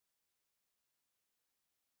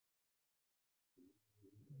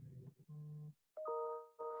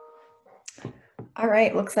All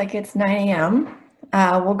right, looks like it's 9 a.m.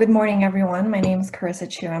 Well, good morning, everyone. My name is Carissa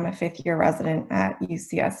Chu. I'm a fifth-year resident at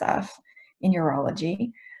UCSF in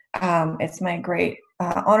urology. It's my great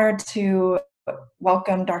honor to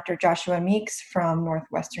welcome Dr. Joshua Meeks from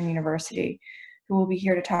Northwestern University, who will be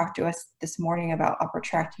here to talk to us this morning about upper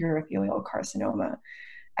tract urothelial carcinoma.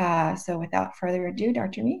 So without further ado,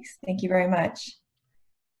 Dr. Meeks, thank you very much.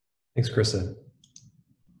 Thanks, Carissa.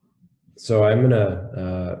 So I'm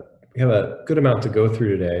gonna have a good amount to go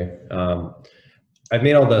through today. I've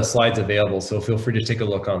made all the slides available, so feel free to take a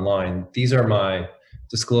look online. These are my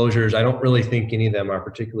disclosures. I don't really think any of them are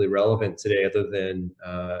particularly relevant today other than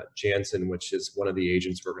Janssen, which is one of the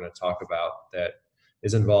agents we're going to talk about that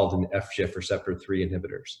is involved in FGF receptor 3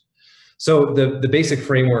 inhibitors. So the basic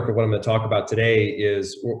framework of what I'm going to talk about today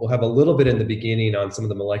is we'll have a little bit in the beginning on some of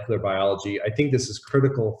the molecular biology. I think this is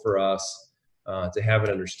critical for us to have an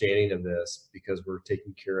understanding of this because we're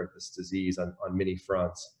taking care of this disease on many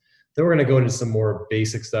fronts. Then we're going to go into some more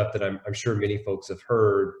basic stuff that I'm sure many folks have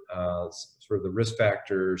heard, sort of the risk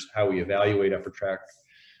factors, how we evaluate upper tract.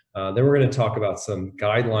 Then we're going to talk about some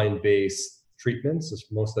guideline-based treatments.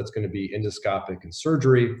 Most of that's going to be endoscopic and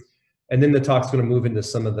surgery. And then the talk's going to move into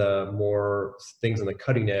some of the more things on the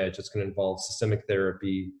cutting edge. It's going to involve systemic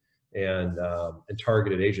therapy and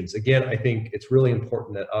targeted agents. Again, I think it's really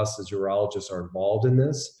important that us as urologists are involved in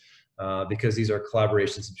this because these are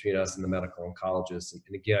collaborations between us and the medical oncologists.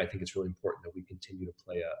 And again, I think it's really important that we continue to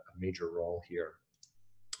play a major role here.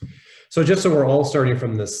 So just so we're all starting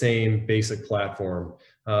from the same basic platform,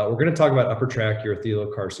 we're going to talk about upper tract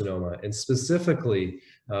urothelial carcinoma. And specifically,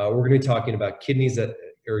 we're going to be talking about kidneys that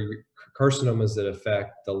or carcinomas that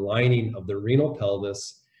affect the lining of the renal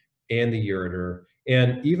pelvis and the ureter,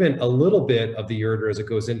 and even a little bit of the ureter as it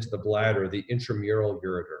goes into the bladder, the intramural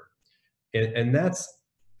ureter. And that's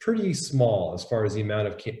pretty small as far as the amount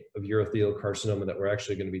of urothelial carcinoma that we're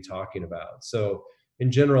actually going to be talking about. So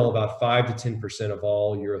in general, about 5 to 10% of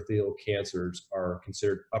all urothelial cancers are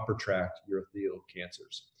considered upper tract urothelial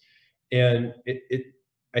cancers. And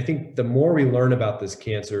I think the more we learn about this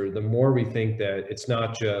cancer, the more we think that it's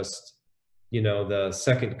not just, you know, the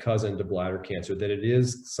second cousin to bladder cancer, that it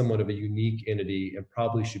is somewhat of a unique entity and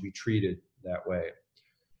probably should be treated that way.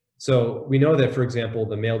 So we know that, for example,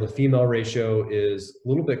 the male to female ratio is a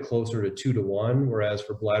little bit closer to 2 to 1, whereas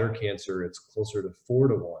for bladder cancer, it's closer to 4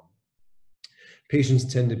 to 1.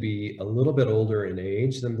 Patients tend to be a little bit older in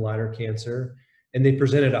age than bladder cancer, and they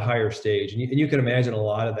present at a higher stage. And you can imagine a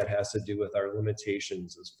lot of that has to do with our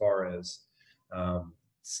limitations as far as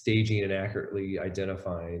staging and accurately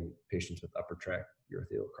identifying patients with upper tract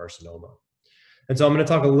urothelial carcinoma. And so I'm going to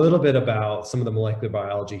talk a little bit about some of the molecular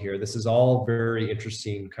biology here. This is all very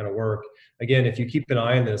interesting kind of work. Again, if you keep an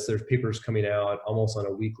eye on this, there's papers coming out almost on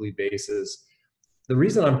a weekly basis. The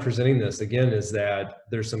reason I'm presenting this, again, is that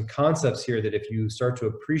there's some concepts here that if you start to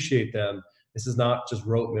appreciate them, this is not just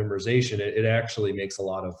rote memorization. It actually makes a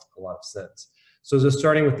lot of sense. So just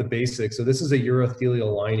starting with the basics. So this is a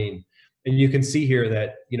urothelial lining. And you can see here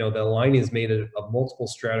that, you know, the lining is made of multiple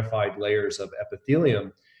stratified layers of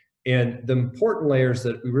epithelium. And the important layers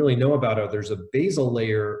that we really know about are there's a basal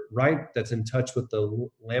layer, right, that's in touch with the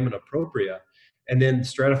lamina propria, and then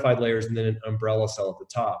stratified layers, and then an umbrella cell at the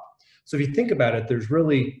top. So if you think about it, there's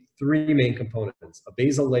really 3 main components: a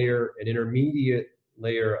basal layer, an intermediate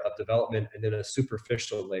layer of development, and then a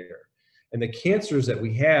superficial layer. And the cancers that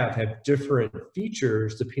we have different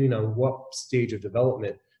features depending on what stage of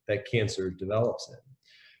development that cancer develops in.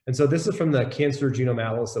 And so this is from the Cancer Genome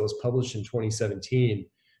Atlas that was published in 2017.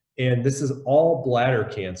 And this is all bladder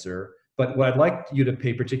cancer. But what I'd like you to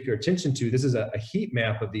pay particular attention to, this is a heat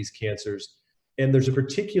map of these cancers. And there's a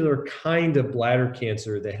particular kind of bladder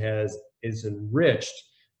cancer that is enriched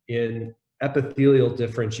in epithelial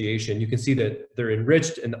differentiation. You can see that they're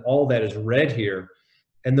enriched and all that is red here.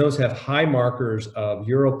 And those have high markers of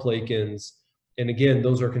uroplakins. And again,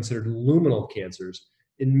 those are considered luminal cancers.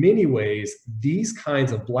 In many ways, these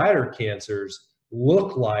kinds of bladder cancers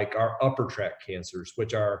look like our upper tract cancers,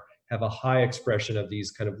 which have a high expression of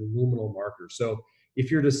these kind of luminal markers. So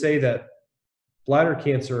if you're to say that bladder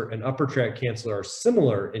cancer and upper tract cancer are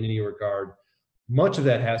similar in any regard, much of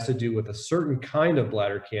that has to do with a certain kind of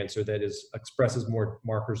bladder cancer that expresses more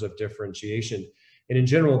markers of differentiation. And in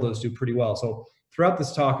general, those do pretty well. So throughout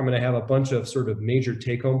this talk, I'm going to have a bunch of sort of major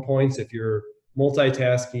take-home points. If you're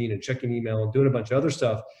multitasking and checking email and doing a bunch of other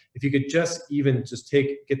stuff, if you could just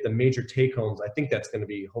get the major take-homes, I think that's going to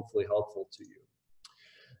be hopefully helpful to you.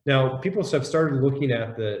 Now, people have started looking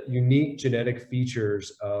at the unique genetic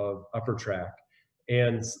features of upper tract,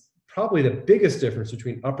 and probably the biggest difference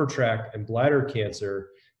between upper tract and bladder cancer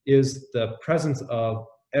is the presence of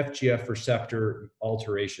FGF receptor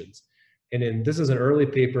alterations. And then this is an early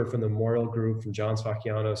paper from the Memorial Group from John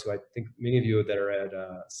Sfakianos, who I think many of you that are at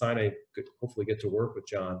Sinai could hopefully get to work with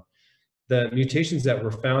John. The mutations that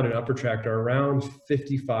were found in upper tract are around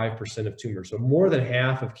 55% of tumors. So more than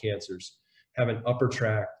half of cancers have an upper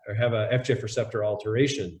tract or have a FGF receptor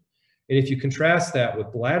alteration. And if you contrast that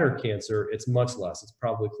with bladder cancer, it's much less. It's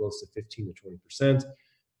probably close to 15 to 20%.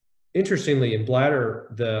 Interestingly, in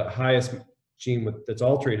bladder, the highest gene that's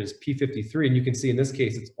altered is P53, and you can see in this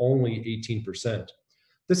case, it's only 18%.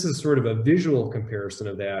 This is sort of a visual comparison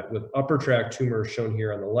of that with upper tract tumors shown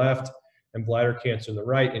here on the left and bladder cancer on the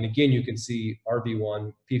right. And again, you can see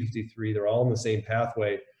RB1, P53, they're all in the same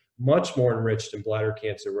pathway, much more enriched in bladder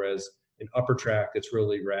cancer, whereas in upper tract, it's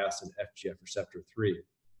really RAS and FGF receptor 3.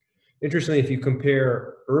 Interestingly, if you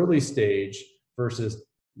compare early stage versus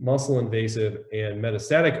muscle invasive and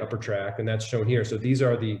metastatic upper tract, and that's shown here. So these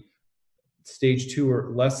are the stage 2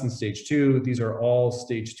 or less than stage 2. These are all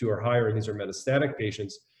stage 2 or higher, and these are metastatic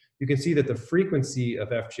patients. You can see that the frequency of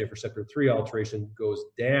FGF receptor 3 alteration goes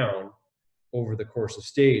down over the course of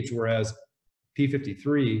stage, whereas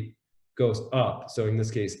P53 goes up. So in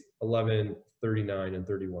this case, 11, 39, and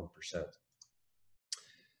 31%.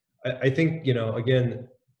 I think, you know, again,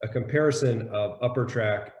 a comparison of upper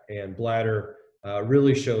tract and bladder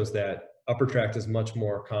really shows that upper tract is much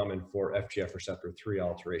more common for FGF receptor 3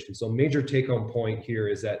 alteration. So major take-home point here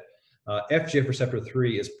is that FGF receptor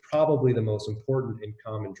 3 is probably the most important and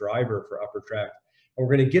common driver for upper tract. And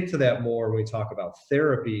we're going to get to that more when we talk about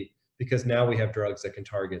therapy, because now we have drugs that can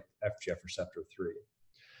target FGF receptor 3.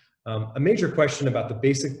 A major question about the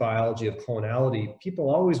basic biology of clonality, people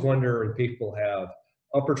always wonder, and people have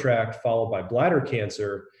upper tract followed by bladder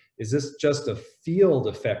cancer, is this just a field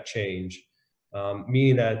effect change?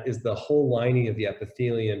 Meaning that is the whole lining of the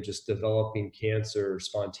epithelium just developing cancer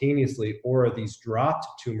spontaneously, or are these dropped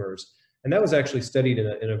tumors? And that was actually studied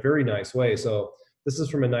in a very nice way. So this is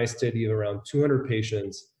from a nice study of around 200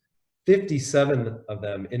 patients. 57 of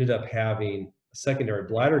them ended up having secondary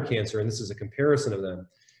bladder cancer, and this is a comparison of them.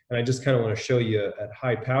 And I just kind of want to show you at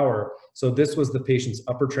high power. So this was the patient's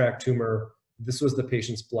upper tract tumor, this was the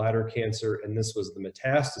patient's bladder cancer, and this was the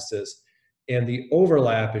metastasis. And the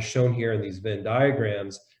overlap is shown here in these Venn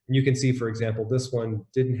diagrams. And you can see, for example, this one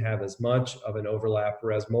didn't have as much of an overlap,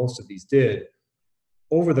 whereas most of these did.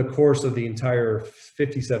 Over the course of the entire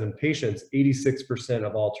 57 patients, 86%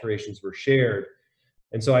 of alterations were shared.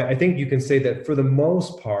 And so I think you can say that for the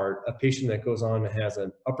most part, a patient that goes on and has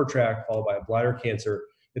an upper tract followed by a bladder cancer,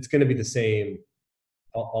 it's going to be the same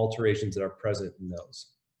alterations that are present in those.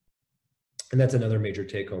 And that's another major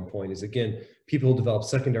take-home point is, again, people who develop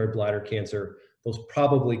secondary bladder cancer, those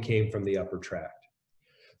probably came from the upper tract.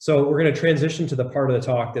 So we're going to transition to the part of the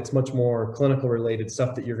talk that's much more clinical related,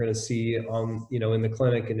 stuff that you're going to see on, in the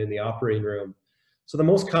clinic and in the operating room. So the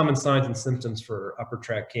most common signs and symptoms for upper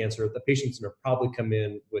tract cancer, the patient's going to probably come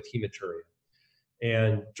in with hematuria.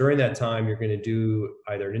 And during that time, you're going to do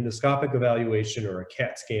either an endoscopic evaluation or a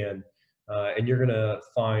CAT scan, and you're going to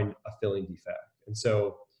find a filling defect. And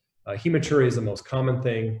so hematuria is the most common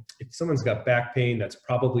thing. If someone's got back pain, that's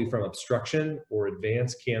probably from obstruction or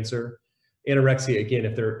advanced cancer. Anorexia, again,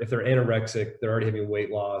 if they're anorexic, they're already having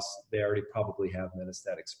weight loss, they already probably have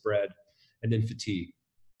metastatic spread. And then fatigue.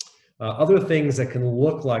 Other things that can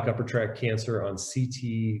look like upper tract cancer on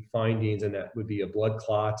CT findings, and that would be a blood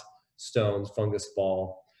clot, stones, fungus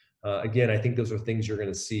ball. Again, I think those are things you're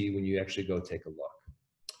going to see when you actually go take a look.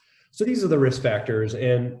 So these are the risk factors,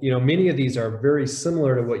 and many of these are very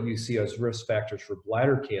similar to what you see as risk factors for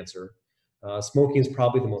bladder cancer. Smoking is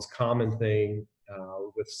probably the most common thing,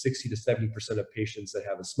 with 60 to 70% of patients that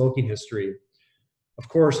have a smoking history. Of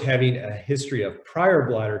course, having a history of prior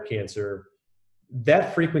bladder cancer,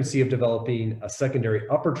 that frequency of developing a secondary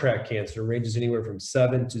upper tract cancer ranges anywhere from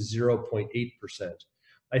 7 to 0.8%.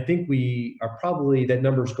 I think we are probably, that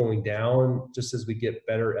number's going down just as we get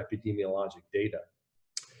better epidemiologic data.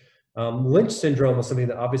 Lynch syndrome is something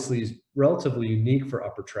that obviously is relatively unique for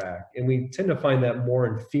upper tract, and we tend to find that more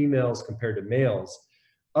in females compared to males.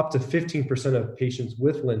 Up to 15% of patients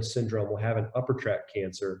with Lynch syndrome will have an upper tract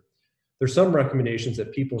cancer. There's some recommendations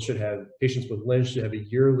that patients with Lynch should have a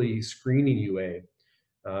yearly screening UA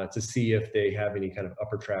to see if they have any kind of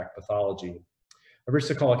upper tract pathology.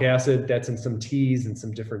 Uracolic acid, that's in some teas and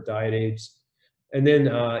some different diet aids. And then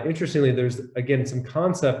interestingly, there's again some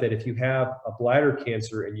concept that if you have a bladder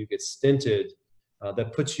cancer and you get stented,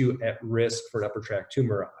 that puts you at risk for an upper tract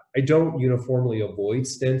tumor. I don't uniformly avoid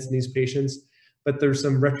stents in these patients, but there's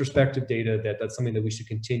some retrospective data that that's something that we should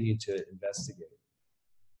continue to investigate.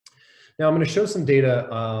 Now I'm going to show some data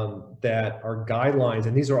that are guidelines,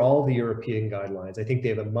 and these are all the European guidelines. I think they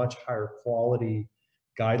have a much higher quality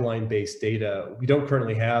guideline-based data. We don't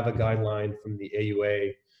currently have a guideline from the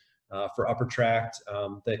AUA for upper tract.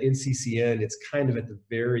 The NCCN, it's kind of at the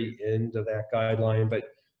very end of that guideline, but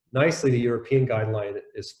nicely the European guideline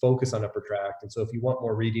is focused on upper tract. And so if you want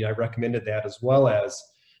more reading, I recommended that, as well as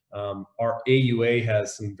our AUA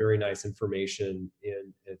has some very nice information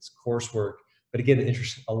in its coursework. But again,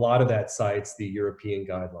 a lot of that cites the European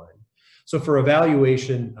guideline. So for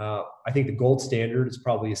evaluation, I think the gold standard is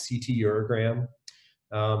probably a CT urogram.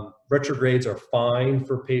 Retrogrades are fine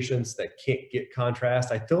for patients that can't get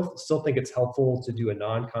contrast. I still think it's helpful to do a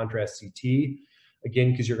non-contrast CT,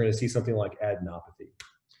 again, because you're going to see something like adenopathy.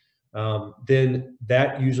 Then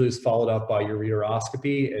that usually is followed up by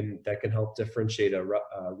ureteroscopy, and that can help differentiate a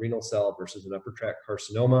renal cell versus an upper tract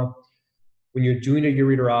carcinoma. When you're doing a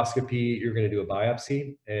ureteroscopy, you're going to do a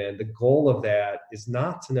biopsy, and the goal of that is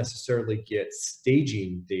not to necessarily get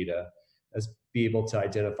staging data, as be able to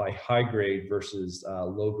identify high-grade versus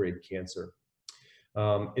low-grade cancer.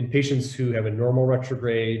 In patients who have a normal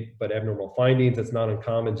retrograde but abnormal findings, it's not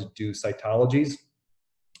uncommon to do cytologies,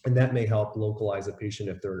 and that may help localize a patient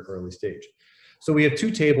if they're at early stage. So we have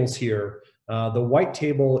two tables here. The white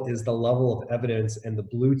table is the level of evidence, and the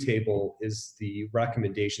blue table is the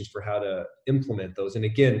recommendations for how to implement those. And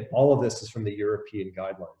again, all of this is from the European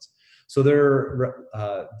guidelines. So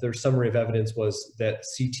their summary of evidence was that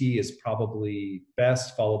CT is probably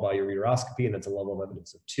best, followed by ureteroscopy, and that's a level of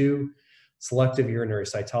evidence of 2. Selective urinary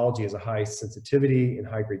cytology has a high sensitivity in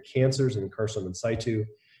high-grade cancers and carcinoma in situ,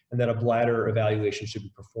 and that a bladder evaluation should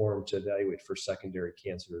be performed to evaluate for secondary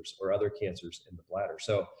cancers or other cancers in the bladder.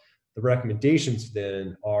 So the recommendations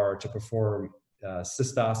then are to perform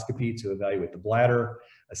cystoscopy to evaluate the bladder,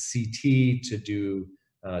 a CT to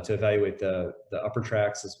evaluate the upper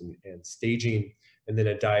tract system and staging, and then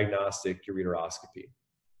a diagnostic ureteroscopy.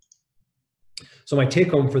 So my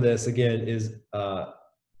take home for this, again, is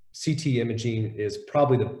CT imaging is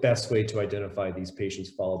probably the best way to identify these patients,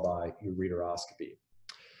 followed by ureteroscopy.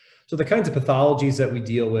 So the kinds of pathologies that we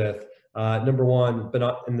deal with, number one,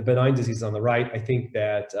 in the benign disease on the right, I think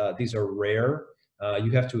that these are rare.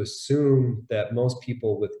 You have to assume that most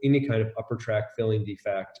people with any kind of upper tract filling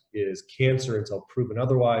defect is cancer until proven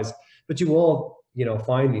otherwise, but you will,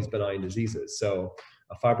 find these benign diseases. So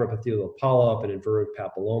a fibroepithelial polyp, an inverted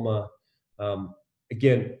papilloma.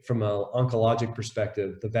 Again, from an oncologic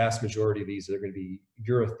perspective, the vast majority of these are going to be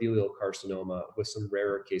urothelial carcinoma with some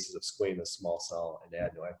rarer cases of squamous small cell and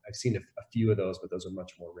adeno. I've seen a few of those, but those are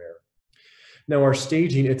much more rare. Now our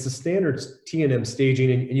staging, it's a standard T&M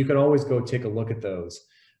staging, and you can always go take a look at those.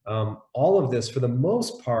 All of this, for the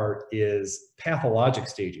most part, is pathologic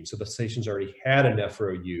staging. So the patient's already had a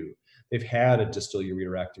nephro-U, they've had a distal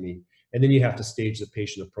ureterectomy, and then you have to stage the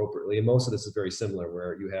patient appropriately. And most of this is very similar,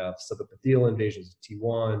 where you have subepithelial invasions of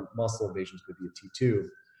T1, muscle invasions could be a T2.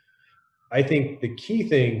 I think the key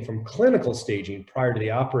thing from clinical staging prior to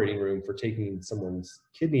the operating room for taking someone's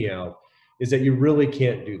kidney out is that you really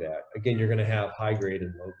can't do that. Again, you're going to have high grade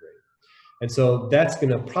and low grade. And so that's going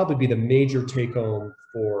to probably be the major take home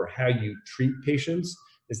for how you treat patients,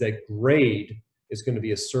 is that grade is going to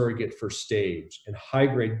be a surrogate for stage, and high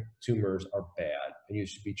grade tumors are bad and you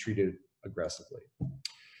should be treated aggressively.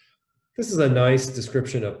 This is a nice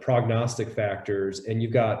description of prognostic factors, and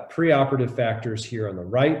you've got preoperative factors here on the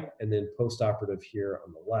right and then postoperative here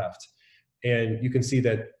on the left. And you can see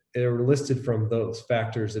that they're listed from those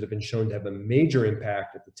factors that have been shown to have a major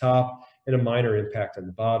impact at the top and a minor impact on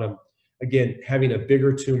the bottom. Again, having a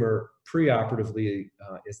bigger tumor preoperatively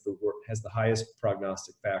has the highest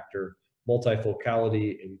prognostic factor,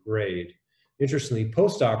 multifocality, and grade. Interestingly,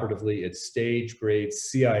 postoperatively, it's stage, grade,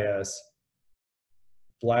 CIS,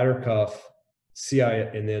 bladder cuff, CIS,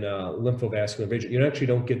 and then lymphovascular invasion. You actually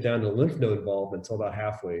don't get down to lymph node involvement until about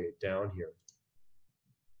halfway down here.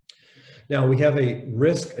 Now we have a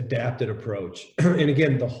risk-adapted approach. And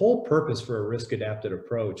again, the whole purpose for a risk-adapted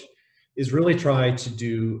approach is really try to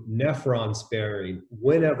do nephron sparing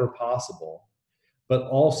whenever possible, but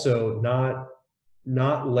also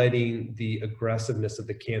not letting the aggressiveness of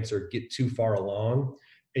the cancer get too far along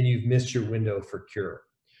and you've missed your window for cure.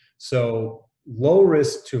 So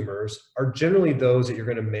low-risk tumors are generally those that you're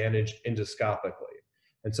going to manage endoscopically.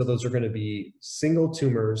 And so those are going to be single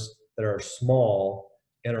tumors that are small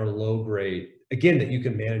and are low grade, again, that you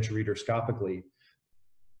can manage ureteroscopically.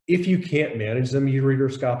 If you can't manage them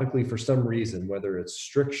ureteroscopically for some reason, whether it's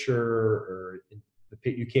stricture or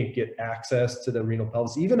you can't get access to the renal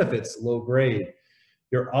pelvis, even if it's low grade,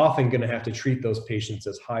 you're often going to have to treat those patients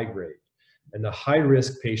as high grade. And the high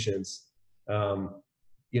risk patients,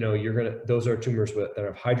 those are tumors that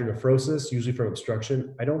have hydronephrosis, usually from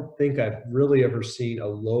obstruction. I don't think I've really ever seen a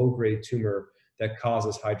low-grade tumor that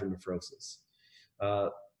causes hydronephrosis.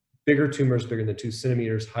 Bigger tumors, bigger than 2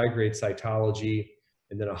 centimeters, high-grade cytology,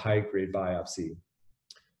 and then a high-grade biopsy.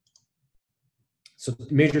 So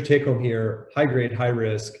major take-home here, high-grade,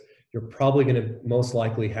 high-risk, you're probably going to most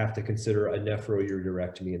likely have to consider a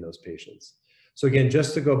nephroureterectomy in those patients. So again,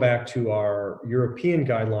 just to go back to our European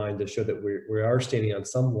guideline to show that we are standing on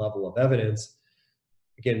some level of evidence,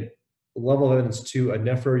 again, level of evidence to a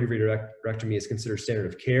nephroureterectomy is considered standard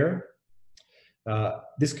of care.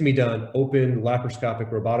 This can be done open,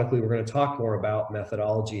 laparoscopic, robotically. We're going to talk more about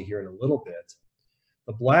methodology here in a little bit.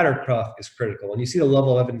 The bladder cuff is critical, and you see the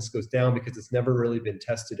level of evidence goes down because it's never really been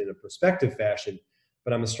tested in a prospective fashion,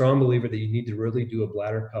 but I'm a strong believer that you need to really do a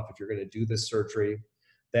bladder cuff if you're going to do this surgery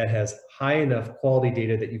that has high enough quality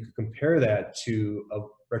data that you could compare that to a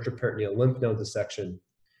retroperitoneal lymph node dissection.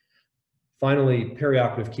 Finally,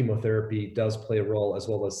 perioperative chemotherapy does play a role, as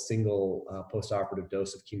well as single postoperative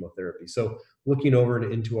dose of chemotherapy. So looking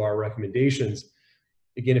over into our recommendations,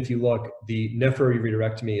 again, if you look, the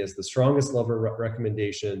nephroureterectomy is the strongest level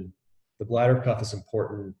recommendation. The bladder cuff is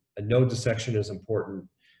important. A node dissection is important.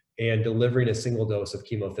 And delivering a single dose of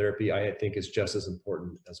chemotherapy, I think, is just as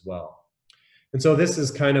important as well. And so this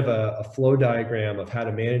is kind of a flow diagram of how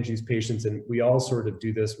to manage these patients. And we all sort of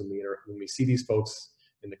do this when we see these folks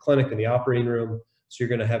in the clinic, in the operating room. So you're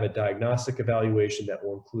going to have a diagnostic evaluation that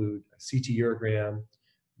will include a CT urogram,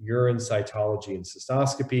 urine cytology, and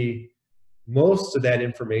cystoscopy. Most of that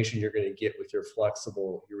information you're going to get with your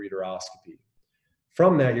flexible ureteroscopy.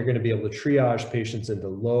 From that, you're going to be able to triage patients into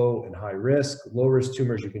low and high risk. Low risk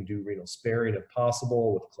tumors, you can do renal sparing if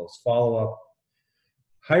possible with close follow-up.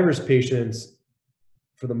 High risk patients,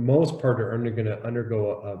 for the most part, are going to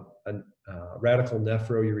undergo a radical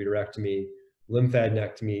nephroureterectomy,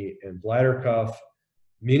 lymphadenectomy, and bladder cuff.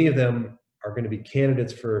 Many of them are going to be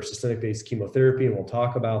candidates for systemic-based chemotherapy, and we'll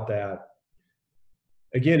talk about that.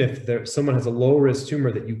 Again, if someone has a low-risk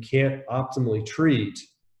tumor that you can't optimally treat,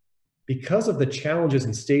 because of the challenges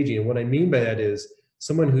in staging, and what I mean by that is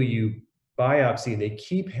someone who you biopsy and they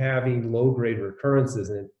keep having low-grade recurrences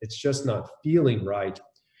and it's just not feeling right,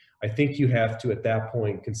 I think you have to, at that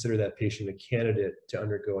point, consider that patient a candidate to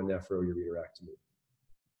undergo a nephroureterectomy.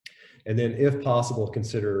 And then, if possible,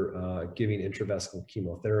 consider giving intravesical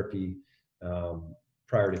chemotherapy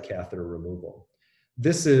prior to catheter removal.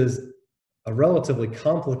 This is a relatively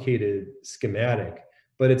complicated schematic,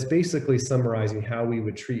 but it's basically summarizing how we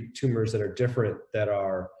would treat tumors that are different, that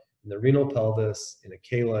are in the renal pelvis, in a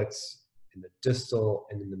calyx, in the distal,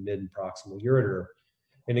 and in the mid and proximal ureter.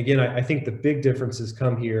 And again, I think the big differences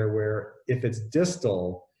come here where if it's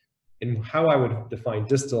distal, and how I would define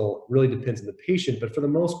distal really depends on the patient, but for the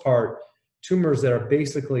most part, tumors that are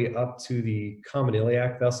basically up to the common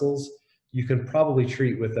iliac vessels, you can probably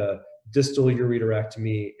treat with a distal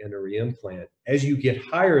ureterectomy and a reimplant. As you get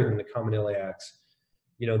higher than the common iliacs,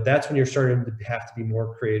 that's when you're starting to have to be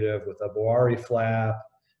more creative with a Boari flap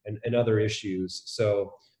and other issues.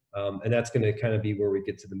 So, and that's going to kind of be where we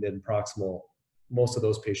get to the mid and proximal. Most of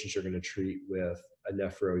those patients are going to treat with a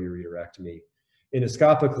nephroureterectomy.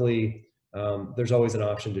 Endoscopically, there's always an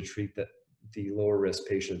option to treat the lower risk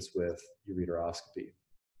patients with ureteroscopy.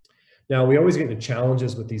 Now, we always get into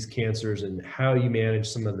challenges with these cancers and how you manage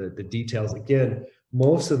some of the details. Again,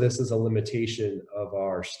 most of this is a limitation of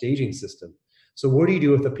our staging system. So what do you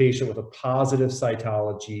do with a patient with a positive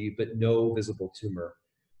cytology but no visible tumor?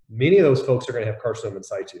 Many of those folks are going to have carcinoma in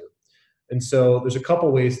situ. And so there's a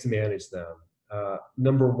couple ways to manage them.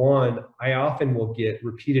 Number one, I often will get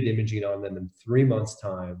repeated imaging on them in 3 months'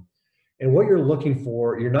 time. And what you're looking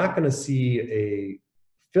for, you're not going to see a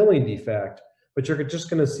filling defect, but you're just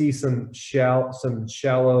going to see some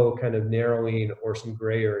shallow kind of narrowing or some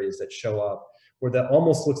gray areas that show up where that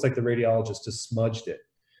almost looks like the radiologist just smudged it.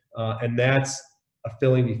 And that's a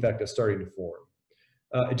filling defect that's starting to form.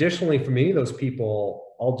 Additionally, for many of those people,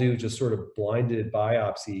 I'll do just sort of blinded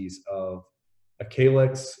biopsies of a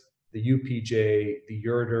calyx, the UPJ, the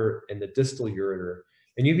ureter, and the distal ureter.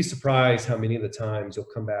 And you'd be surprised how many of the times you'll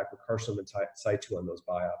come back with carcinoma in situ on those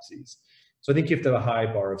biopsies. So I think you have to have a high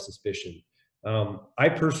bar of suspicion. I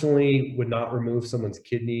personally would not remove someone's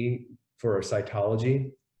kidney for a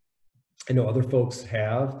cytology. I know other folks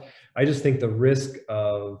have. I just think the risk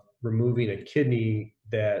of removing a kidney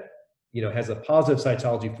that has a positive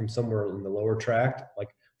cytology from somewhere in the lower tract, like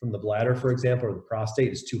from the bladder, for example, or the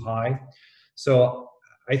prostate, is too high. So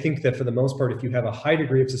I think that for the most part, if you have a high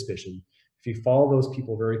degree of suspicion, if you follow those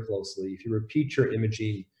people very closely, if you repeat your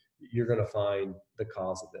imaging, you're going to find the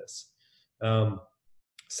cause of this.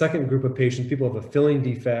 Second group of patients, people have a filling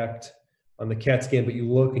defect on the CAT scan, but you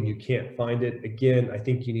look and you can't find it. Again, I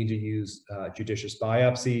think you need to use judicious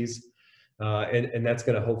biopsies, and that's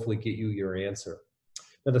going to hopefully get you your answer.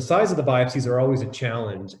 Now, the size of the biopsies are always a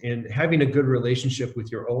challenge, and having a good relationship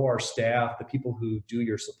with your OR staff, the people who do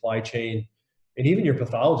your supply chain, and even your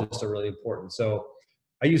pathologists are really important. So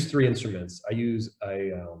I use 3 instruments. I use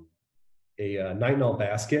a nitinol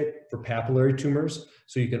basket for papillary tumors.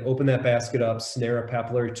 So you can open that basket up, snare a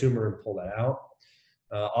papillary tumor, and pull that out.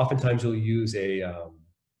 Oftentimes you'll use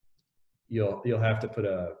you'll have to put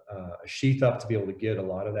a sheath up to be able to get a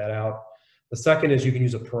lot of that out. The second is you can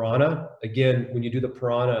use a piranha. Again, when you do the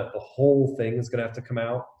piranha, the whole thing is going to have to come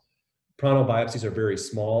out. Piranha biopsies are very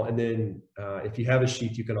small. And then if you have a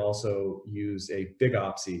sheath, you can also use a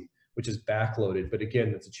bigopsy, which is backloaded. But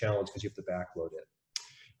again, that's a challenge because you have to backload it.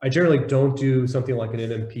 I generally don't do something like an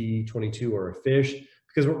NMP22 or a FISH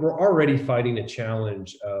because we're already fighting a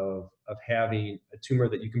challenge of having a tumor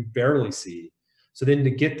that you can barely see. So then to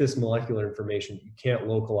get this molecular information you can't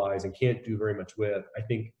localize and can't do very much with, I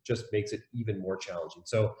think just makes it even more challenging.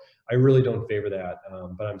 So I really don't favor that,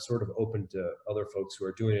 but I'm sort of open to other folks who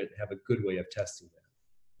are doing it and have a good way of testing that.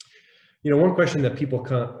 You know, one question that people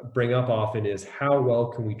bring up often is how well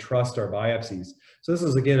can we trust our biopsies? So this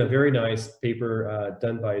is, again, a very nice paper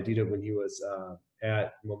done by Aditya when he was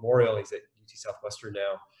at Memorial. He's at UT Southwestern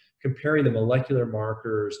now, comparing the molecular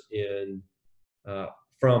markers in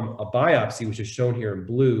from a biopsy, which is shown here in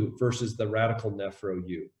blue, versus the radical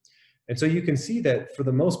nephro-U. And so you can see that for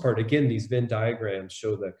the most part, again, these Venn diagrams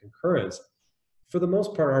show the concurrence. For the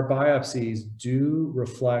most part, our biopsies do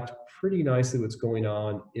reflect pretty nicely what's going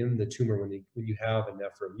on in the tumor when you have a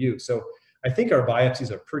nephro-U. So I think our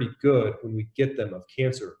biopsies are pretty good when we get them of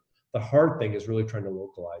cancer. The hard thing is really trying to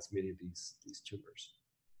localize many of these tumors.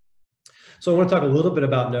 So I want to talk a little bit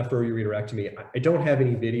about nephroureterectomy. I don't have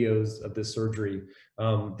any videos of this surgery.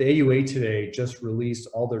 The AUA today just released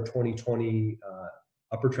all their 2020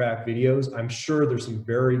 upper tract videos. I'm sure there's some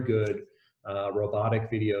very good robotic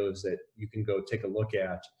videos that you can go take a look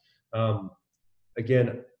at.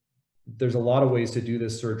 Again, there's a lot of ways to do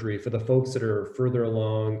this surgery. For the folks that are further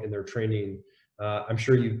along in their training, I'm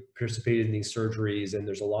sure you've participated in these surgeries and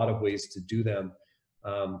there's a lot of ways to do them.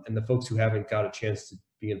 And the folks who haven't got a chance to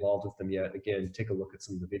be involved with them yet, again, take a look at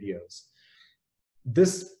some of the videos.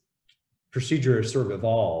 This procedure has sort of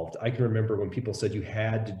evolved. I can remember when people said you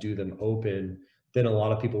had to do them open, then a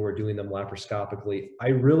lot of people were doing them laparoscopically. I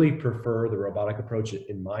really prefer the robotic approach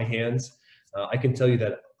in my hands. I can tell you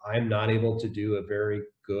that I'm not able to do a very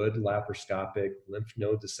good laparoscopic lymph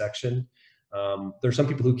node dissection. There's some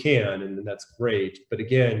people who can, and that's great. But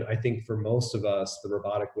again, I think for most of us, the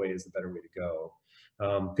robotic way is the better way to go.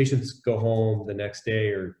 Patients go home the next day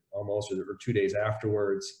or almost, or 2 days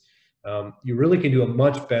afterwards. You really can do a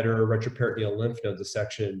much better retroperitoneal lymph node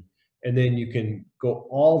dissection, and then you can go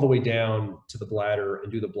all the way down to the bladder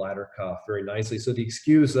and do the bladder cuff very nicely. So the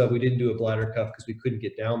excuse of we didn't do a bladder cuff because we couldn't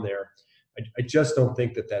get down there, I just don't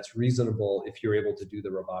think that that's reasonable if you're able to do the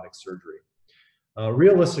robotic surgery.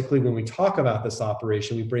 Realistically, when we talk about this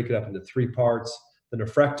operation, we break it up into 3 parts: the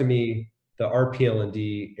nephrectomy, the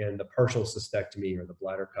RPL&D, and the partial cystectomy or the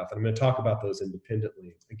bladder cuff. And I'm going to talk about those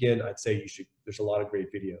independently. Again, I'd say there's a lot of great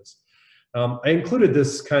videos. I included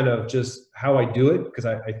this kind of just how I do it because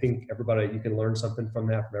I think you can learn something from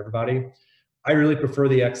that from everybody. I really prefer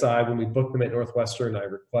the XI. When we book them at Northwestern, I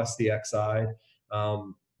request the XI.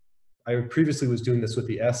 I previously was doing this with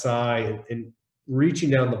the SI, and reaching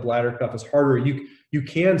down the bladder cuff is harder. You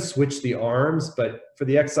can switch the arms, but for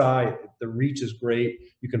the XI, the reach is great.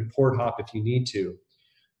 You can port hop if you need to.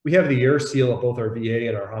 We have the air seal at both our VA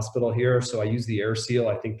and our hospital here, so I use the air seal.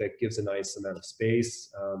 I think that gives a nice amount of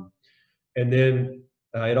space. And then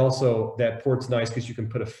that port's nice because you can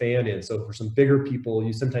put a fan in. So for some bigger people,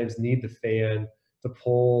 you sometimes need the fan to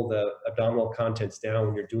pull the abdominal contents down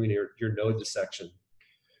when you're doing your node dissection.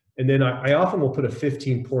 And then I often will put a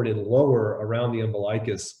 15 port in lower around the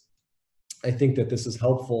umbilicus. I think that this is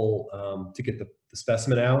helpful to get the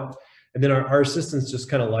specimen out. And then our assistants just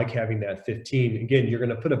kind of like having that 15. Again, you're going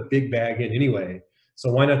to put a big bag in anyway,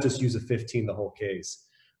 so why not just use a 15 the whole case?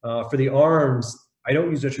 For the arms, I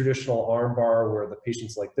don't use a traditional arm bar where the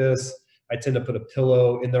patient's like this. I tend to put a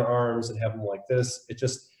pillow in their arms and have them like this. It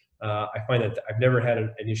just, I find that I've never had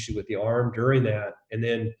an issue with the arm during that. And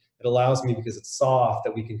then it allows me, because it's soft,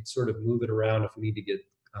 that we can sort of move it around if we need to get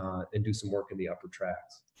and do some work in the upper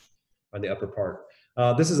tracts, on the upper part.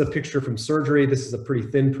 This is a picture from surgery. This is a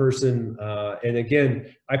pretty thin person. And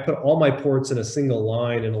again, I put all my ports in a single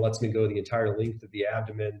line and it lets me go the entire length of the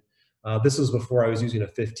abdomen. This was before I was using a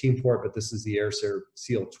 15 port, but this is the Air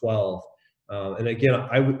Seal 12. And again,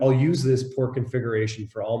 I'll use this port configuration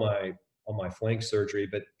for all my flank surgery,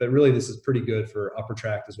 but really this is pretty good for upper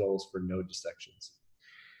tract as well as for node dissections.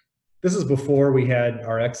 This is before we had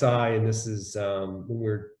our XI, and this is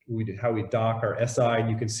when how we dock our SI. And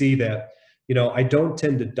you can see that, you know, I don't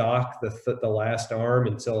tend to dock the last arm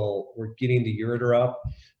until we're getting the ureter up.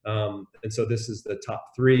 And so this is the top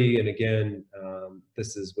 3. And again,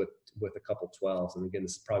 this is with a couple 12s. And again,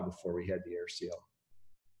 this is probably before we had the air seal.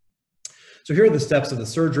 So here are the steps of the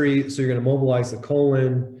surgery. So you're going to mobilize the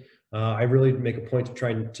colon. I really make a point to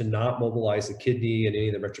try to not mobilize the kidney and any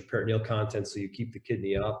of the retroperitoneal contents, so you keep the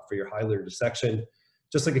kidney up for your hilar dissection.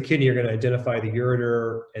 Just like a kidney, you're going to identify the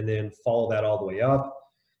ureter and then follow that all the way up.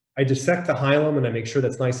 I dissect the hilum and I make sure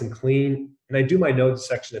that's nice and clean. And I do my node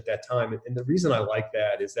dissection at that time. And the reason I like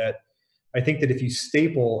that is that I think that if you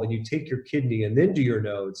staple and you take your kidney and then do your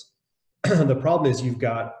nodes, the problem is you've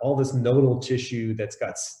got all this nodal tissue that's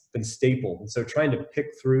been stapled. And so trying to pick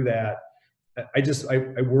through that,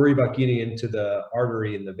 I worry about getting into the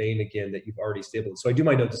artery and the vein again that you've already stapled. So I do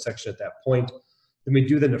my node dissection at that point. Then we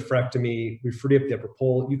do the nephrectomy. We free up the upper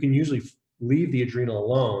pole. You can usually leave the adrenal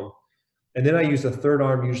alone. And then I use the third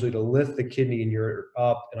arm usually to lift the kidney and ureter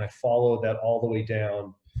up, and I follow that all the way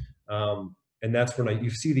down. And that's when you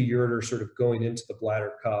see the ureter sort of going into the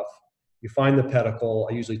bladder cuff. You find the pedicle.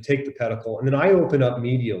 I usually take the pedicle, and then I open up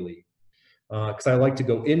medially because I like to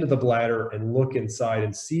go into the bladder and look inside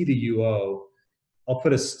and see the UO. I'll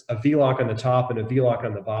put a V-lock on the top and a V-lock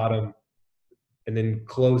on the bottom, and then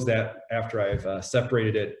close that after I've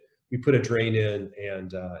separated it. We put a drain in,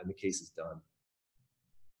 and the case is done.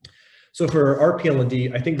 So for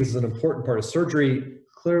RPL&D, I think this is an important part of surgery.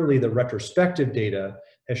 Clearly, the retrospective data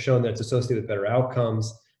has shown that it's associated with better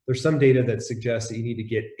outcomes. There's some data that suggests that you need to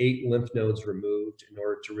get 8 lymph nodes removed in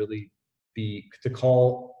order to really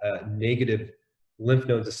call a negative lymph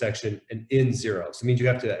node dissection an N0. So it means you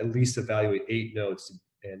have to at least evaluate 8 nodes,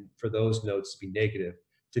 and for those nodes to be negative,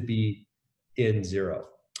 to be N0.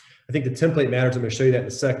 I think the template matters. I'm going to show you that in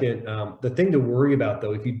a second. The thing to worry about,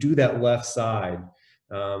 though, if you do that left side,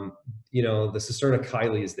 you know, the cisterna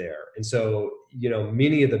chyli is there. And so, you know,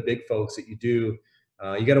 many of the big folks that you do,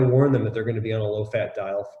 you got to warn them that they're going to be on a low-fat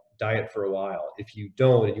diet for a while. If you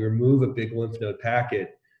don't, and you remove a big lymph node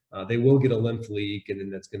packet, they will get a lymph leak, and then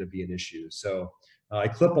that's going to be an issue. So I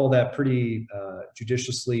clip all that pretty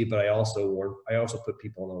judiciously, but I also put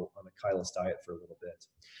people on a chylous diet for a little bit.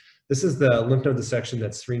 This is the lymph node dissection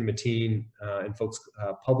that Serena Mateen and folks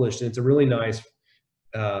published, and it's a really nice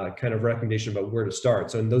kind of recommendation about where to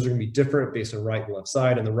start. So and those are going to be different based on right and left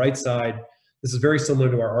side. On the right side, this is very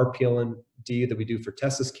similar to our RPL&D that we do for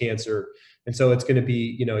testis cancer. And so it's going to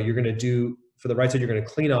be, you know, you're going to do, for the right side, you're going to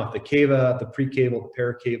clean off the cava, the precaval, the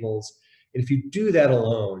paracables. And if you do that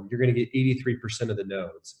alone, you're going to get 83% of the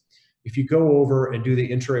nodes. If you go over and do the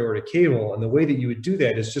intra-aortic caval, and the way that you would do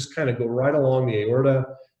that is just kind of go right along the aorta,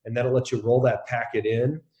 and that'll let you roll that packet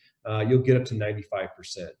in, you'll get up to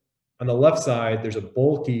 95%. On the left side, there's a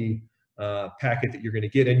bulky packet that you're going to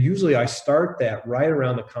get. And usually I start that right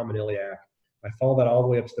around the common iliac. I follow that all the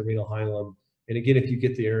way up to the renal hilum. And again, if you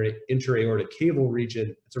get the intra-aortic caval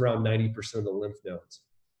region, it's around 90% of the lymph nodes.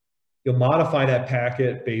 You'll modify that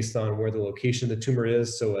packet based on where the location of the tumor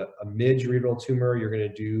is. So a mid-ureteral tumor, you're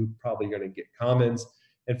going to probably going to get commons.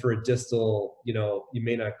 And for a distal, you know, you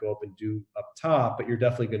may not go up and do up top, but you're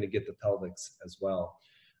definitely going to get the pelvics as well.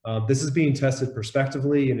 This is being tested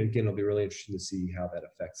prospectively, and again, it'll be really interesting to see how that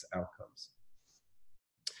affects outcomes.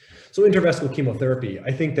 So intravesical chemotherapy,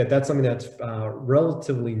 I think that that's something that's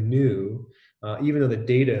relatively new, even though the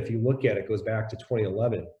data, if you look at it, goes back to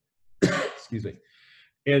 2011. Excuse me.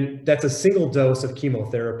 And that's a single dose of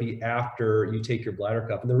chemotherapy after you take your bladder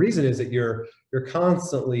cup. And the reason is that you're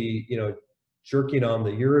constantly, you know, jerking on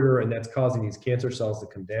the ureter, and that's causing these cancer cells to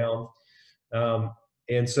come down.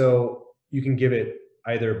 And so you can give it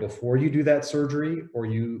either before you do that surgery, or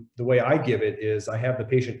the way I give it is I have the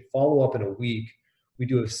patient follow up in a week. We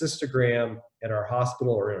do a cystogram at our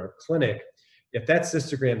hospital or in our clinic. If that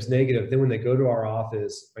cystogram is negative, then when they go to our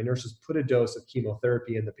office, my nurses put a dose of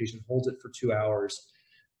chemotherapy and the patient holds it for 2 hours,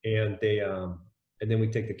 and then we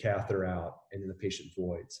take the catheter out and then the patient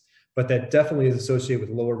voids. But that definitely is associated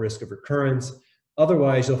with lower risk of recurrence.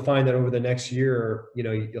 Otherwise, you'll find that over the next year, you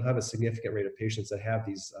know, you'll have a significant rate of patients that have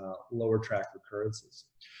these lower tract recurrences.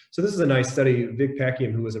 So this is a nice study. Vic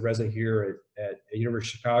Packiam, who was a resident here at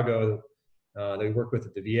University of Chicago, they worked with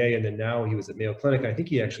at the VA, and then now he was at Mayo Clinic. I think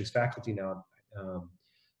he actually is faculty now.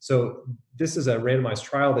 So this is a randomized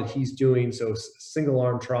trial that he's doing. So single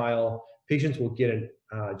arm trial. Patients will get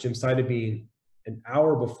gemcitabine an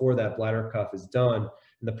hour before that bladder cuff is done.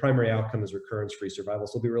 and the primary outcome is recurrence-free survival.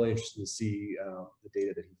 So it'll be really interesting to see the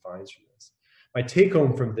data that he finds from this. My take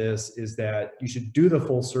home from this is that you should do the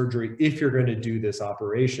full surgery if you're going to do this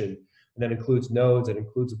operation, and that includes nodes, it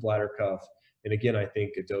includes a bladder cuff, and again, I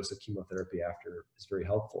think a dose of chemotherapy after is very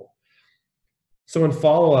helpful. So in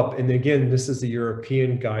follow-up, and again, this is the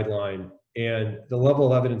European guideline, and the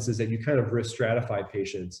level of evidence is that you kind of risk stratify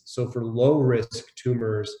patients. So for low-risk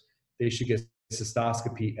tumors, they should get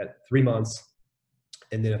cystoscopy at 3 months,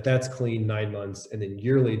 and then if that's clean, 9 months, and then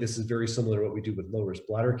yearly. This is very similar to what we do with low-risk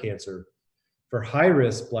bladder cancer. For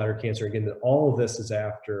high-risk bladder cancer, again, all of this is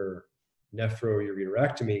after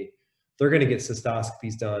nephroureterectomy, they're going to get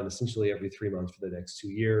cystoscopies done essentially every 3 months for the next 2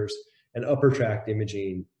 years, and upper tract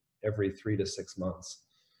imaging every 3 to 6 months.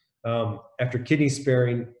 After kidney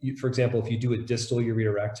sparing, for example, if you do a distal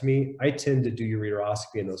ureterectomy, I tend to do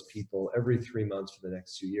ureteroscopy in those people every 3 months for the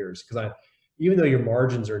next 2 years, because even though your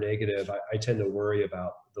margins are negative, I tend to worry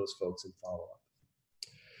about those folks in follow-up.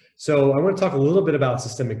 So I want to talk a little bit about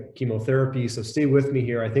systemic chemotherapy, so stay with me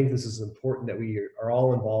here. I think this is important that we are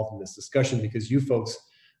all involved in this discussion, because you folks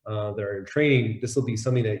that are in training, this will be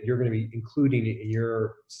something that you're going to be including in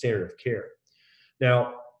your standard of care.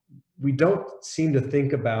 Now, we don't seem to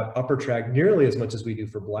think about upper tract nearly as much as we do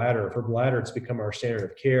for bladder. For bladder, it's become our standard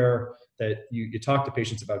of care that you talk to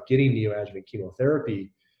patients about getting neoadjuvant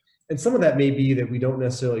chemotherapy. And some of that may be that we don't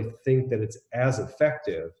necessarily think that it's as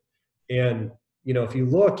effective. And if you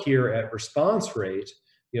look here at response rate,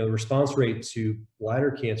 the response rate to bladder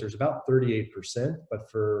cancer is about 38%, but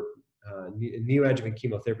for neoadjuvant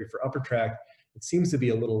chemotherapy for upper tract, it seems to be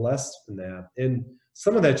a little less than that. And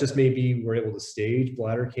some of that just may be we're able to stage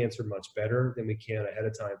bladder cancer much better than we can ahead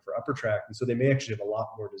of time for upper tract, and so they may actually have a lot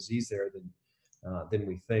more disease there than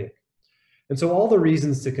we think. And so all the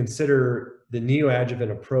reasons to consider the neoadjuvant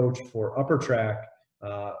approach for upper tract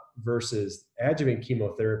versus adjuvant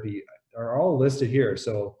chemotherapy are all listed here.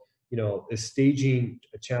 So, is staging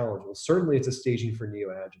a challenge? Well, certainly it's a staging for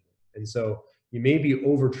neoadjuvant. And so you may be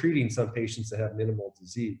over-treating some patients that have minimal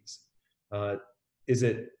disease. Is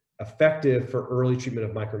it effective for early treatment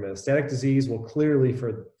of micrometastatic disease? Well, clearly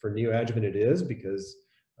for neoadjuvant it is, because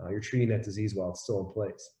you're treating that disease while it's still in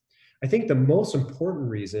place. I think the most important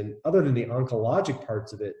reason, other than the oncologic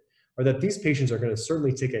parts of it, are that these patients are going to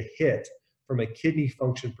certainly take a hit from a kidney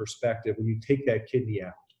function perspective when you take that kidney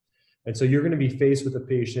out. And so you're going to be faced with a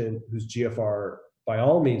patient whose GFR, by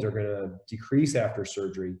all means, are going to decrease after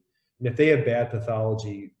surgery. And if they have bad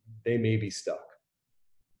pathology, they may be stuck.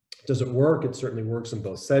 Does it work? It certainly works in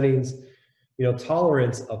both settings.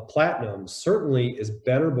 Tolerance of platinum certainly is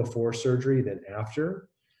better before surgery than after.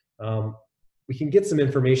 We can get some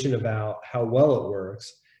information about how well it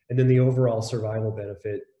works, and then the overall survival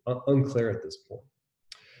benefit, unclear at this point.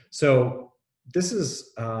 So this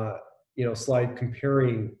is slide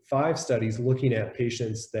comparing 5 studies looking at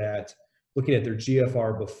patients looking at their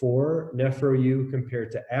GFR before nephro-U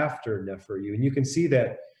compared to after nephro-U. And you can see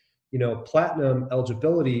that, platinum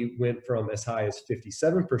eligibility went from as high as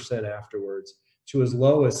 57% afterwards to as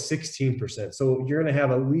low as 16%. So you're going to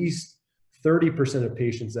have at least 30% of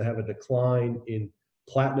patients that have a decline in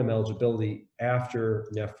platinum eligibility after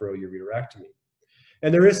nephroureterectomy.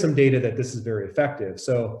 And there is some data that this is very effective.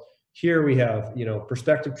 So here we have,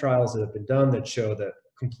 prospective trials that have been done that show that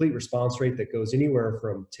complete response rate that goes anywhere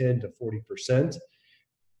from 10 to 40%.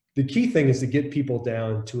 The key thing is to get people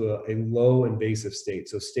down to a low invasive state,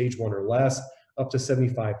 so stage 1 or less, up to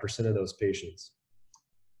 75% of those patients.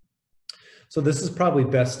 So this is probably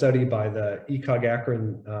best studied by the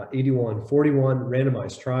ECOG-ACRIN 8141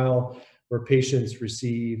 randomized trial, where patients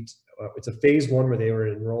received, it's a phase 1 where they were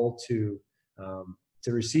enrolled to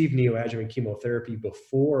receive neoadjuvant chemotherapy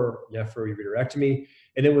before nephroureterectomy,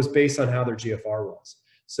 and it was based on how their GFR was.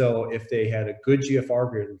 So if they had a good GFR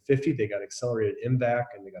greater than 50, they got accelerated MVAC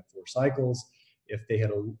and they got 4 cycles. If they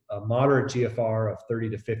had a moderate GFR of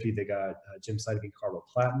 30 to 50, they got gemcitabine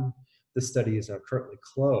carboplatin. This study is now currently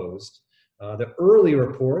closed. The early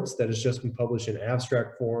reports that has just been published in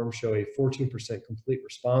abstract form show a 14% complete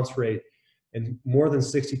response rate, and more than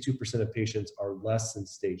 62% of patients are less than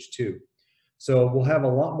stage 2. So we'll have a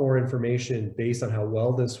lot more information based on how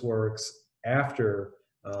well this works after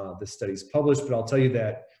the study's published, but I'll tell you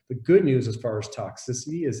that the good news as far as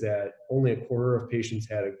toxicity is that only a quarter of patients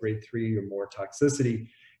had a grade 3 or more toxicity.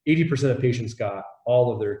 80% of patients got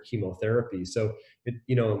all of their chemotherapy. So,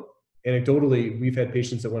 anecdotally, we've had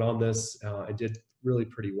patients that went on this and did really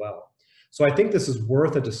pretty well. So I think this is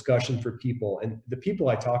worth a discussion for people, and the people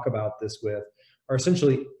I talk about this with are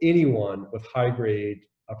essentially anyone with high-grade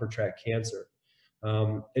upper tract cancer.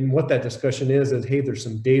 And what that discussion is, hey, there's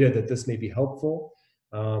some data that this may be helpful.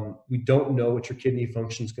 We don't know what your kidney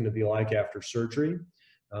function is going to be like after surgery.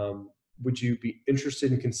 Would you be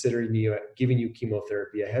interested in considering giving you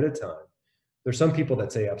chemotherapy ahead of time? There's some people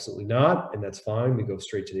that say absolutely not, and that's fine. We go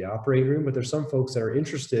straight to the operating room, but there's some folks that are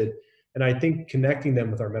interested, and I think connecting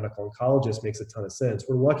them with our medical oncologist makes a ton of sense.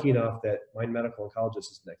 We're lucky enough that my medical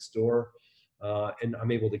oncologist is next door, and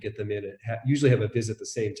I'm able to get them in and usually have a visit at the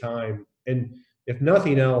same time. And if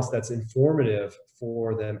nothing else, that's informative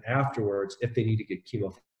for them afterwards if they need to get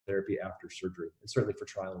chemotherapy after surgery, and certainly for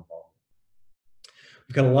trial involvement.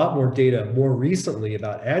 We've got a lot more data more recently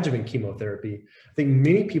about adjuvant chemotherapy. I think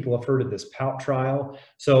many people have heard of this POUT trial.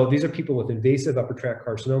 So these are people with invasive upper tract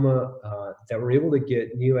carcinoma that were able to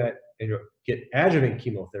get adjuvant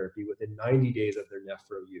chemotherapy within 90 days of their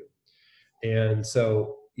nephro-U. And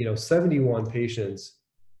so, 71 patients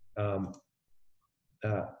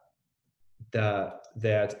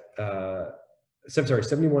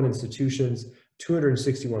 71 institutions,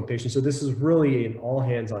 261 patients. So this is really an all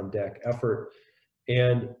hands on deck effort.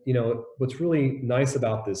 And what's really nice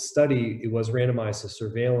about this study, it was randomized to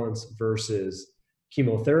surveillance versus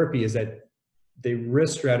chemotherapy, is that they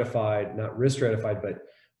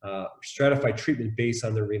stratified treatment based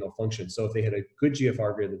on their renal function. So if they had a good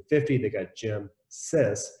GFR greater than 50, they got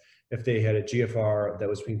gem-cis. If they had a GFR that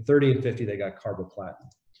was between 30 and 50, they got carboplatin.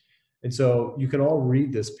 And so you can all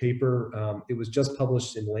read this paper. It was just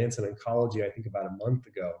published in Lancet Oncology, I think about a month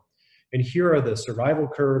ago. And here are the survival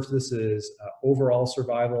curves. This is overall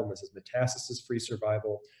survival, and this is metastasis-free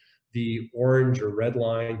survival. The orange or red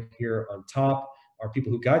line here on top are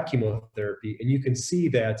people who got chemotherapy, and you can see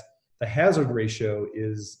that the hazard ratio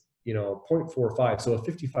is 0.45, so a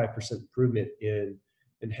 55% improvement in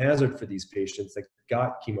hazard for these patients that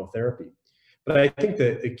got chemotherapy. But I think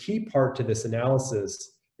that the key part to this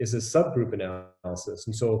analysis is a subgroup analysis.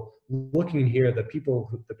 And so looking here, the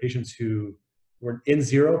patients who were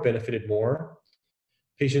N0 benefited more.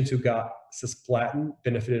 Patients who got cisplatin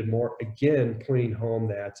benefited more, again, pointing home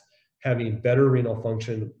that having better renal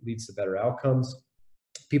function leads to better outcomes.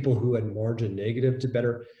 People who had margin negative did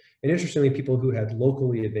better. And interestingly, people who had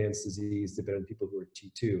locally advanced disease did better than people who were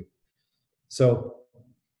T2. So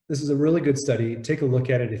this is a really good study. Take a look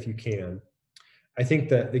at it if you can. I think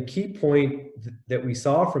that the key point that we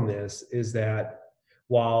saw from this is that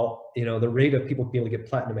while the rate of people being able to get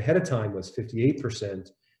platinum ahead of time was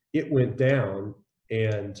 58%, it went down.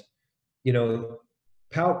 And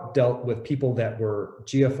POUT dealt with people that were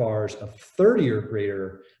GFRs of 30 or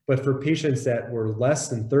greater, but for patients that were less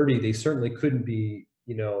than 30, they certainly couldn't be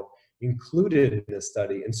included in this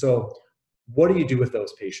study. And so what do you do with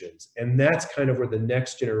those patients? And that's kind of where the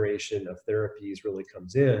next generation of therapies really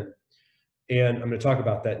comes in. And I'm going to talk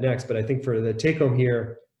about that next, but I think for the take home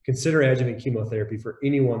here, consider adjuvant chemotherapy for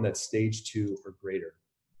anyone that's stage 2 or greater.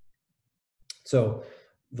 So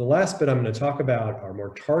the last bit I'm going to talk about are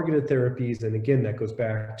more targeted therapies. And again, that goes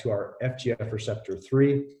back to our FGF receptor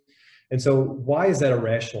 3. And so why is that a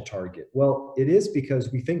rational target? Well, it is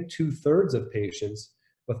because we think 2/3 of patients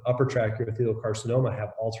with upper tract urothelial carcinoma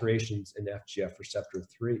have alterations in FGF receptor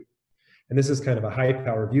 3. And this is kind of a high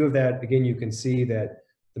power view of that. Again, you can see that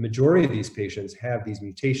the majority of these patients have these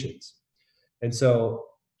mutations. And so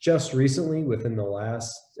just recently, within the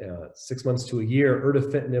last 6 months to a year,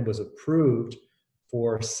 erdafitinib was approved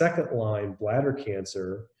for second-line bladder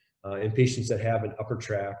cancer in patients that have an upper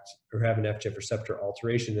tract or have an FGF receptor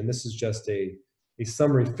alteration. And this is just a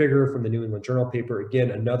summary figure from the New England Journal paper.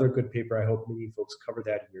 Again, another good paper. I hope many folks cover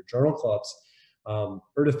that in your journal clubs.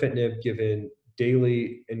 Erdafitinib given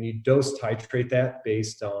daily, and you dose titrate that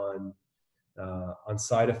based on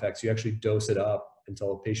side effects. You actually dose it up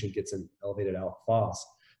until a patient gets an elevated alk phos.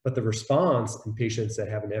 But the response in patients that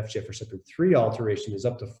have an FGF receptor 3 alteration is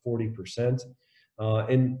up to 40%.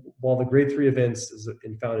 And while the grade 3 events is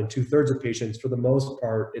found in 2/3 of patients, for the most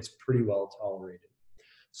part, it's pretty well tolerated.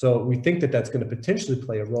 So we think that that's going to potentially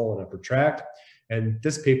play a role in upper tract. And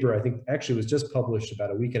this paper, I think, actually was just published about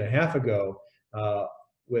a week and a half ago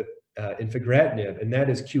with infigratinib, and that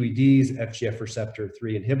is QED's FGF receptor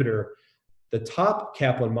 3 inhibitor. The top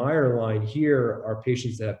Kaplan-Meier line here are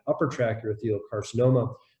patients that have upper tract urothelial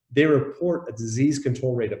carcinoma. They report a disease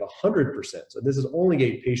control rate of 100%. So this is only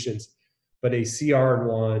 8 patients, but a CR in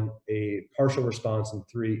 1, a partial response in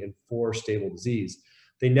 3, and 4 stable disease.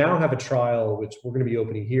 They now have a trial, which we're going to be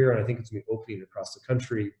opening here, and I think it's going to be opening across the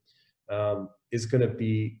country, is going to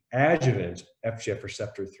be adjuvant FGF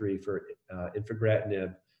receptor 3 for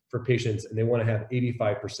infigratinib for patients, and they want to have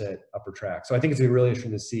 85% upper tract. So I think it's going to be really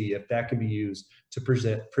interesting to see if that can be used to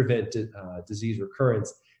prevent disease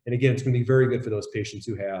recurrence. And again, it's going to be very good for those patients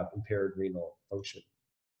who have impaired renal function.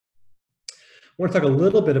 want to talk a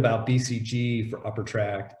little bit about BCG for upper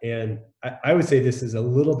tract. And I would say this is a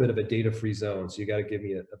little bit of a data-free zone, so you got to give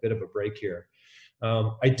me a bit of a break here.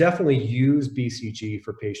 I definitely use BCG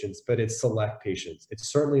for patients, but it's select patients.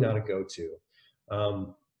 It's certainly not a go-to.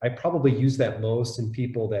 I probably use that most in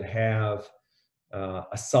people that have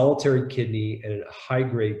a solitary kidney and a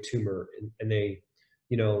high-grade tumor, and they,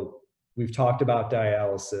 we've talked about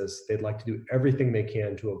dialysis. They'd like to do everything they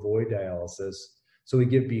can to avoid dialysis, so we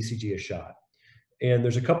give BCG a shot. And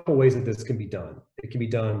there's a couple of ways that this can be done. It can be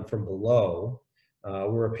done from below,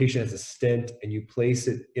 where a patient has a stent and you place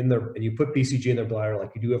it in their, and you put BCG in their bladder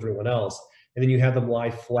like you do everyone else, and then you have them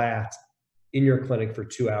lie flat in your clinic for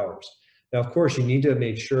 2 hours. Now, of course, you need to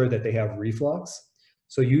make sure that they have reflux.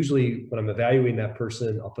 So usually when I'm evaluating that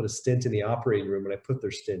person, I'll put a stent in the operating room and I put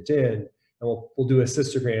their stent in, and we'll do a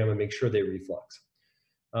cystogram and make sure they reflux.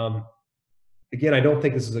 Again, I don't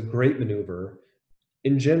think this is a great maneuver.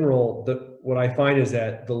 In general, what I find is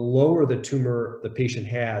that the lower the tumor the patient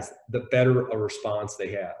has, the better a response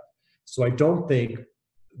they have. So I don't think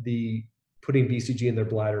the putting BCG in their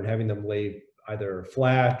bladder and having them lay either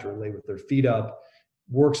flat or lay with their feet up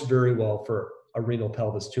works very well for a renal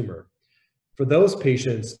pelvis tumor. For those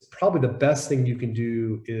patients, probably the best thing you can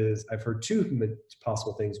do is, I've heard two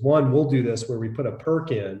possible things. One, we'll do this where we put a perk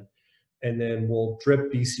in and then we'll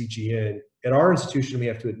drip BCG in. At our institution, we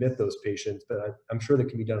have to admit those patients, but I'm sure that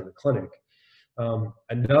can be done in the clinic.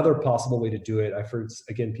 Another possible way to do it, I've heard,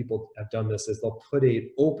 again, people have done this, is they'll put an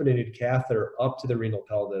open-ended catheter up to the renal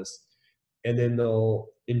pelvis, and then they'll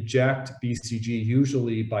inject BCG,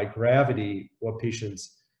 usually by gravity, while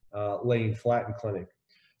patients laying flat in clinic.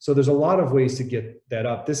 So there's a lot of ways to get that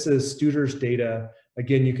up. This is Studer's data.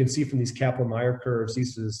 Again, you can see from these Kaplan-Meier curves,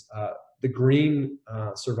 this is the green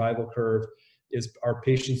survival curve is our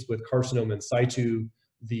patients with carcinoma in situ.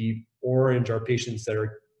 The orange are patients that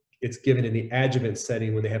it's given in the adjuvant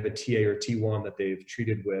setting when they have a TA or T1 that they've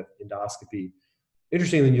treated with endoscopy.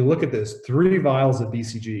 Interestingly, when you look at this, 3 vials of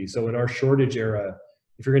BCG. So in our shortage era,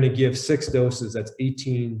 if you're going to give 6 doses, that's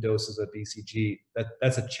 18 doses of BCG.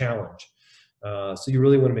 That's a challenge. So you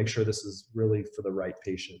really want to make sure this is really for the right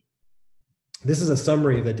patient. This is a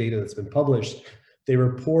summary of the data that's been published. They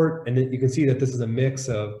report, and then you can see that this is a mix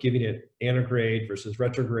of giving it antegrade versus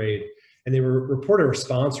retrograde, and they report a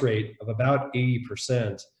response rate of about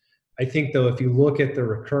 80%. I think, though, if you look at the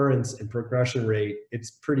recurrence and progression rate,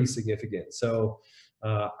 it's pretty significant. So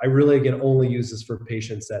I really, again, only use this for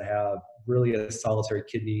patients that have really a solitary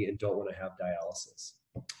kidney and don't want to have dialysis.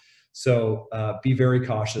 So be very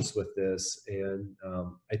cautious with this, and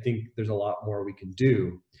I think there's a lot more we can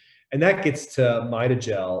do. And that gets to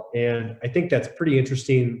Midagel, and I think that's pretty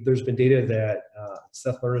interesting. There's been data that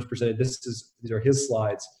Seth Lerner's presented. These are his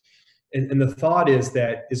slides. And the thought is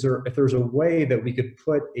that if there's a way that we could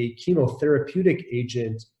put a chemotherapeutic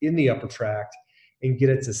agent in the upper tract and get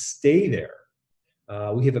it to stay there,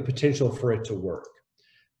 we have a potential for it to work.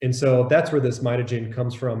 And so that's where this Midagel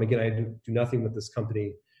comes from. Again, I do nothing with this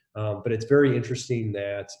company, but it's very interesting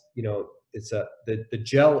that, it's the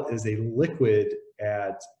gel is a liquid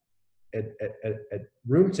at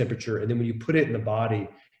room temperature, and then when you put it in the body,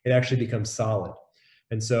 it actually becomes solid.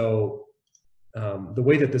 And so the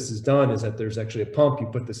way that this is done is that there's actually a pump. You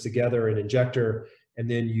put this together, an injector,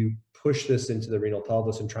 and then you push this into the renal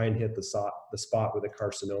pelvis and try and hit the spot where the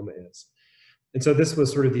carcinoma is. And so this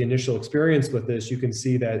was sort of the initial experience with this. You can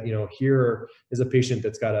see that, here is a patient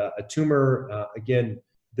that's got a tumor. Again,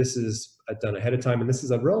 this is done ahead of time, and this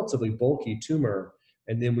is a relatively bulky tumor.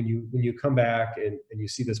 And then when you come back and you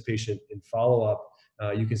see this patient in follow-up,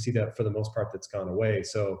 you can see that for the most part that's gone away.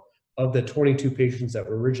 So of the 22 patients that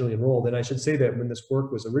were originally enrolled, and I should say that when this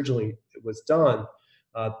work was done,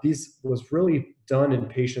 this was really done in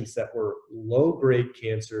patients that were low-grade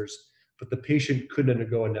cancers, but the patient couldn't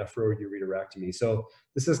undergo a nephroureterectomy. So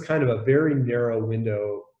this is kind of a very narrow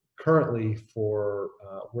window currently for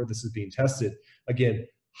where this is being tested. Again,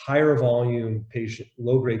 higher volume patient,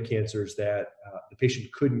 low-grade cancers that the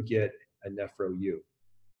patient couldn't get a nephro-U.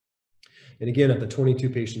 And again, of the 22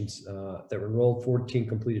 patients that were enrolled, 14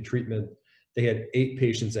 completed treatment. They had 8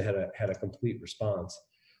 patients that had a complete response.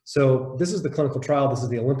 So this is the clinical trial. This is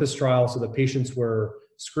the Olympus trial. So the patients were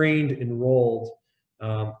screened, enrolled,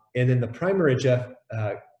 and then the primary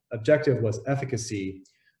objective was efficacy.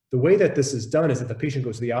 The way that this is done is that the patient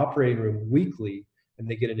goes to the operating room weekly, and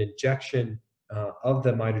they get an injection of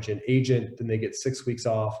the Midagel agent, then they get 6 weeks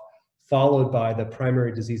off, followed by the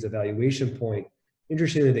primary disease evaluation point.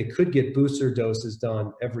 Interestingly, they could get booster doses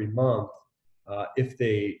done every month if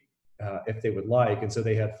they would like, and so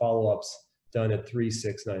they had follow-ups done at 3,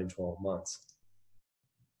 6, 9, and 12 months.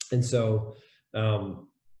 And so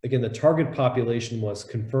again, the target population was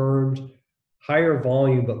confirmed higher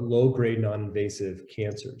volume but low-grade non-invasive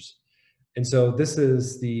cancers. And so this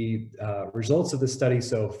is the results of the study.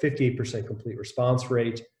 So 58% complete response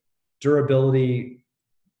rate, durability,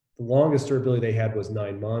 the longest durability they had was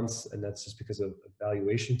 9 months, and that's just because of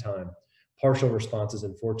evaluation time. Partial responses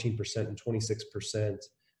in 14% and 26%,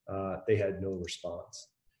 they had no response.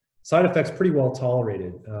 Side effects pretty well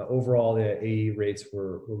tolerated. Overall, the AE rates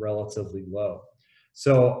were relatively low.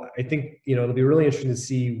 So I think, you know, it'll be really interesting to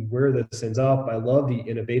see where this ends up. I love the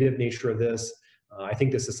innovative nature of this. I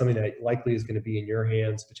think this is something that likely is going to be in your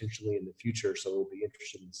hands potentially in the future. So we'll be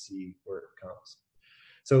interested to see where it comes.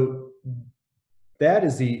 So that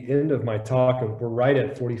is the end of my talk, and we're right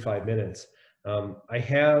at 45 minutes. I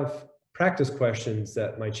have practice questions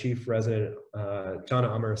that my chief resident, Jana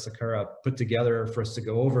Amarasakara, put together for us to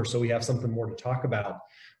go over, so we have something more to talk about.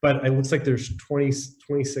 But it looks like there's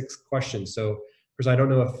 26 questions. So, Chris, I don't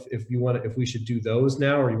know if we should do those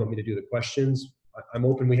now, or you want me to do the questions. I'm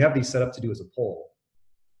open. We have these set up to do as a poll.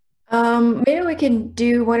 Maybe we can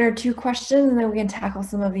do 1 or 2 questions, and then we can tackle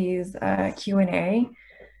some of these Q&A.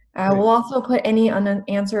 We'll also put any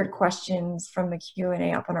unanswered questions from the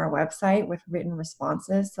Q&A up on our website with written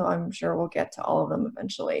responses, so I'm sure we'll get to all of them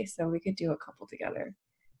eventually. So we could do a couple together.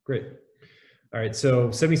 Great. All right, so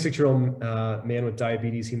 76-year-old man with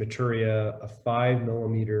diabetes, hematuria, a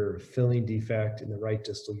 5-millimeter filling defect in the right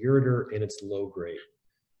distal ureter, and it's low grade.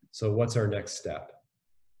 So what's our next step?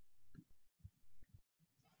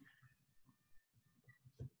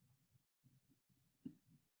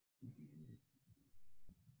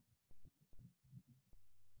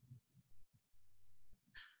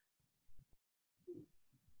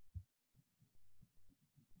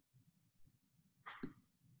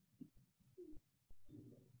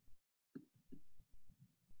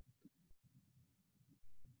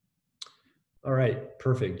 All right,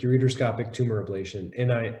 perfect. Ureteroscopic tumor ablation,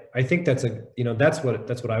 and I think that's that's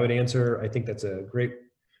what I would answer. I think that's a great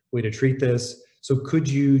way to treat this. So could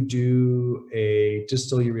you do a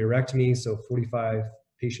distal ureterectomy? So 45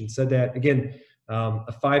 patients said that. Again,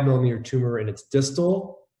 a 5-millimeter tumor and it's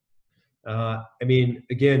distal. I mean,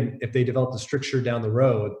 again, if they develop a stricture down the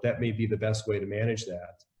road, that may be the best way to manage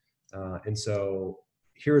that. And so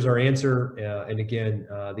here's our answer. And again,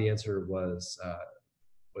 the answer was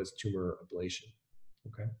tumor ablation.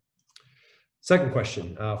 Okay. Second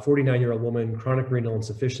question, 49-year-old woman, chronic renal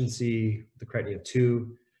insufficiency, the creatinine of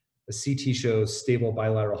 2. A CT shows stable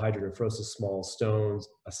bilateral hydronephrosis, small stones,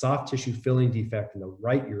 a soft tissue filling defect in the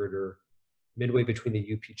right ureter, midway between the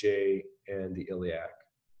UPJ and the iliac.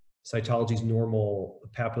 Cytology is normal, the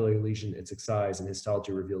papillary lesion, its excised, and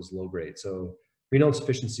histology reveals low grade. So renal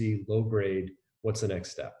insufficiency, low grade, what's the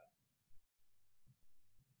next step?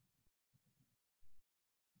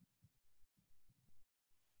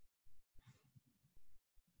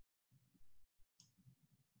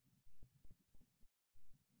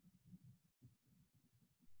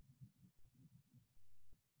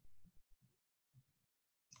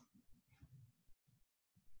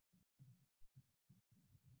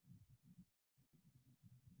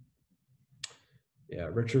 Yeah,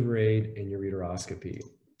 retrograde and ureteroscopy.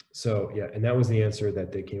 So yeah, and that was the answer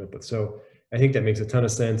that they came up with. So I think that makes a ton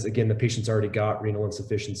of sense. Again, the patient's already got renal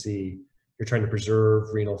insufficiency. You're trying to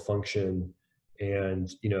preserve renal function, and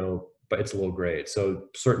but it's low grade. So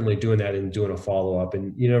certainly doing that and doing a follow-up,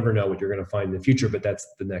 and you never know what you're going to find in the future, but that's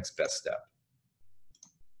the next best step.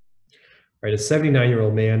 All right, a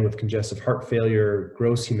 79-year-old man with congestive heart failure,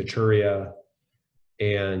 gross hematuria,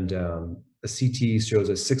 and a CT shows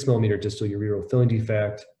a 6-millimeter distal ureteral filling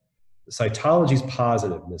defect. The cytology is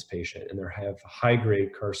positive in this patient, and they have high-grade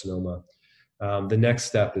carcinoma. The next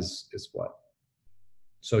step is what?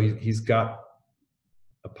 So he's got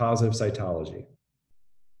a positive cytology.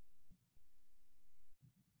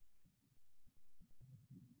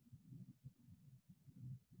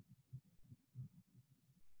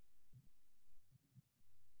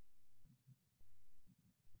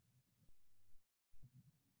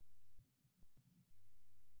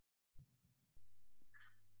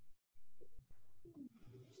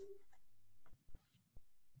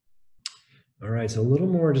 All right, so a little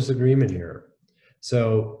more disagreement here.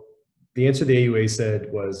 So the answer the AUA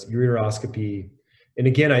said was ureteroscopy. And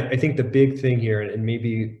again, I think the big thing here, and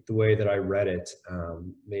maybe the way that I read it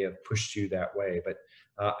may have pushed you that way, but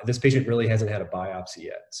this patient really hasn't had a biopsy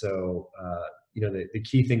yet. So, the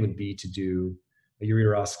key thing would be to do a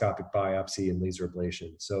ureteroscopic biopsy and laser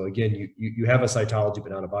ablation. So again, you have a cytology,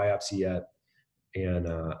 but not a biopsy yet. And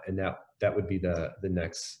that would be the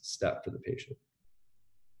next step for the patient.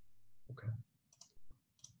 Okay.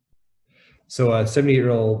 So a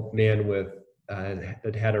 78-year-old man with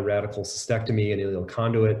that had a radical cystectomy and ileal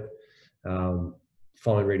conduit.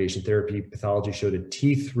 Following radiation therapy, pathology showed a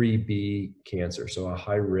T3B cancer, so a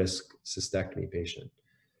high-risk cystectomy patient.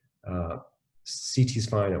 CT is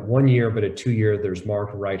fine at 1 year, but at 2 year, there's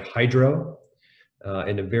marked right hydro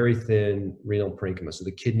and a very thin renal parenchyma. So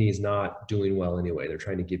the kidney is not doing well anyway. They're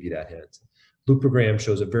trying to give you that hint. Lupogram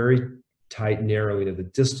shows a very tight narrowing of the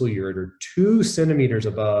distal ureter 2 centimeters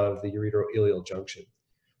above the ureteroileal junction.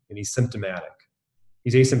 And he's symptomatic.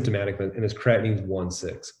 He's asymptomatic, and his creatinine is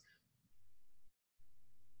 1.6.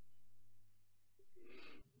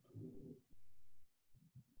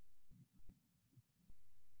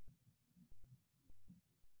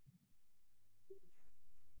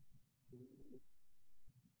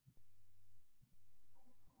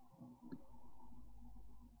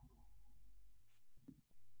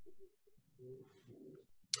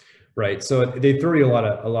 Right. So they throw you a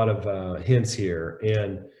lot of hints here,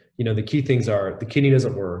 and the key things are the kidney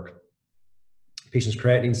doesn't work, patient's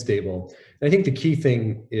creatinine stable. And I think the key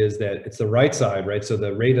thing is that it's the right side, right? So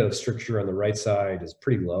the rate of stricture on the right side is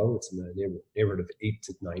pretty low. It's in the neighborhood of 8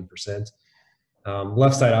 to 9%.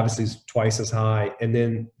 Left side obviously is twice as high. And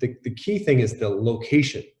then the key thing is the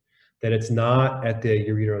location, that it's not at the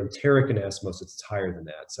ureteroenteric anastomose, it's higher than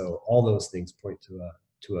that. So all those things point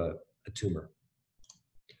to a tumor.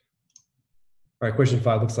 All right, question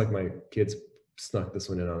 5. Looks like my kids snuck this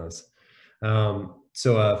one in on us.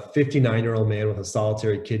 So a 59-year-old man with a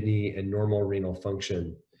solitary kidney and normal renal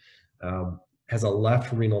function has a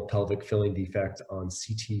left renal pelvic filling defect on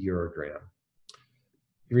CT urogram.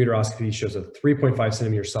 Ureteroscopy shows a 3.5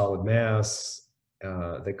 centimeter solid mass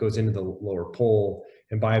that goes into the lower pole,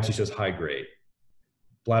 and biopsy shows high grade.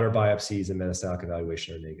 Bladder biopsies and metastatic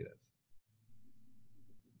evaluation are negative.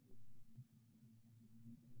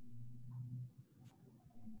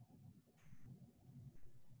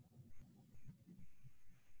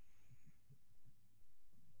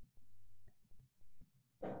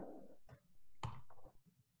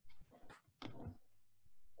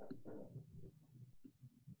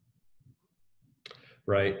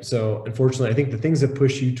 Right. So unfortunately, I think the things that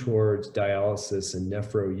push you towards dialysis and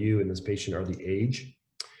nephro-U in this patient are the age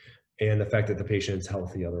and the fact that the patient is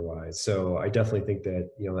healthy otherwise. So I definitely think that,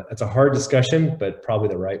 it's a hard discussion, but probably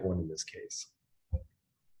the right one in this case.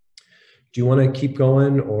 Do you want to keep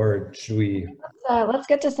going, or should we? Let's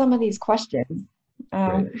get to some of these questions.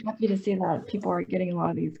 Happy to see that people are getting a lot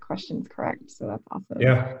of these questions correct. So that's awesome.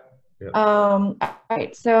 Yeah. All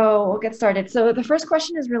right, so we'll get started. So the first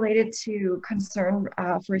question is related to concern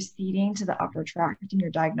for seeding to the upper tract in your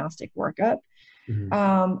diagnostic workup.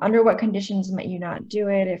 Mm-hmm. Under what conditions might you not do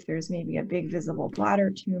it if there's maybe a big visible bladder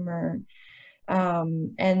tumor?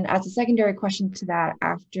 And as a secondary question to that,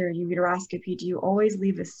 after ureteroscopy, do you always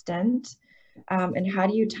leave a stent? And how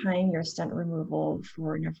do you time your stent removal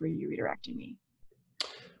for nephroureterectomy?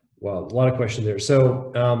 Well, a lot of questions there.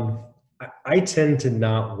 So I tend to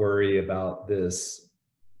not worry about this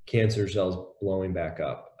cancer cells blowing back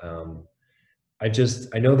up.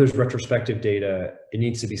 I know there's retrospective data. It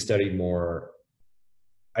needs to be studied more.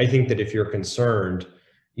 I think that if you're concerned,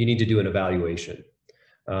 you need to do an evaluation.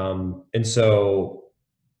 And so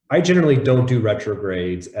I generally don't do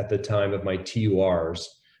retrogrades at the time of my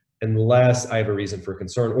TURs unless I have a reason for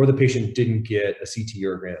concern or the patient didn't get a CT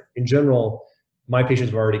urogram. In general, my patients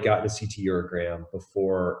have already gotten a CT urogram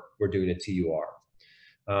before we're doing a TUR.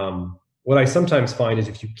 What I sometimes find is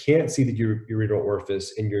if you can't see the ureteral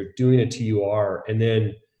orifice and you're doing a TUR and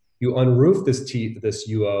then you unroof this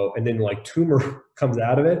UO and then like tumor comes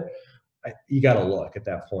out of it, you got to look at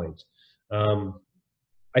that point.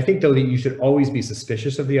 I think though that you should always be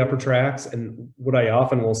suspicious of the upper tracts. And what I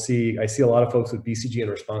often will see, I see a lot of folks with BCG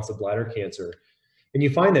and responsive bladder cancer. And you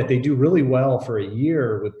find that they do really well for a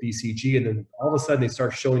year with BCG, and then all of a sudden they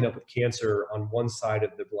start showing up with cancer on one side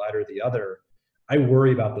of the bladder or the other. I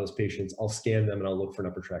worry about those patients. I'll scan them and I'll look for an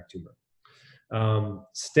upper tract tumor.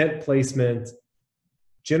 Stent placement,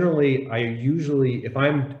 generally, if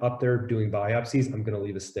I'm up there doing biopsies, I'm going to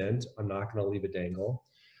leave a stent. I'm not going to leave a dangle.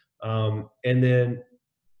 And then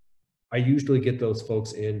I usually get those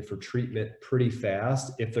folks in for treatment pretty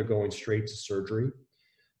fast if they're going straight to surgery.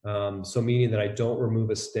 So meaning that I don't remove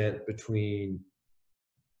a stent between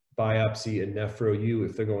biopsy and nephro-U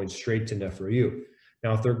if they're going straight to nephro-U.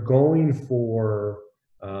 Now, if they're going for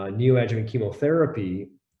neoadjuvant chemotherapy,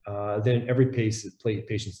 then every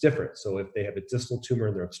patient's different. So if they have a distal tumor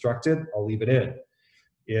and they're obstructed, I'll leave it in.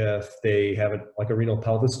 If they have like a renal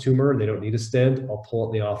pelvis tumor and they don't need a stent, I'll pull it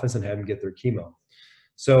in the office and have them get their chemo.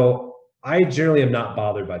 So I generally am not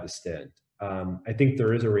bothered by the stent. I think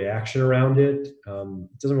there is a reaction around it.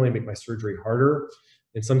 It doesn't really make my surgery harder,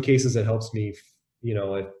 In some cases, it helps me, you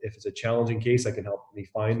know, if it's a challenging case, I can help me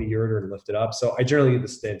find the ureter and lift it up. So I generally leave the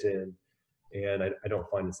stent in, and I don't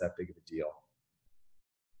find it's that big of a deal.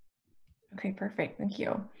 Okay, perfect. Thank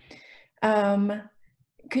you.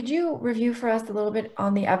 Could you review for us a little bit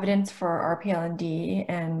on the evidence for RPL&D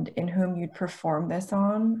and in whom you'd perform this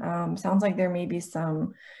on? Sounds like there may be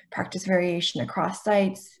some practice variation across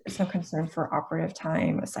sites, some concern for operative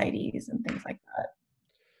time, ascites, and things like that.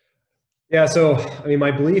 Yeah, so I mean,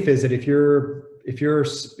 my belief is that if you're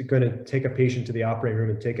going to take a patient to the operating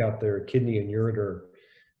room and take out their kidney and ureter,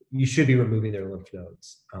 you should be removing their lymph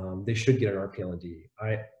nodes. They should get an RPL&D.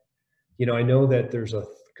 I know that there's a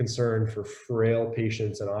concern for frail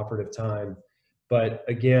patients and operative time, but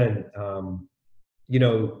again, you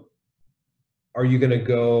know, are you going to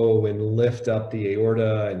go and lift up the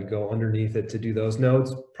aorta and go underneath it to do those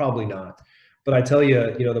nodes? Probably not. But I tell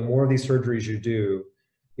you, you know, the more of these surgeries you do,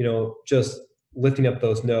 you know, just lifting up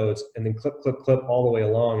those nodes and then clip, clip, clip all the way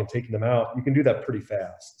along and taking them out, you can do that pretty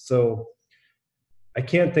fast. So I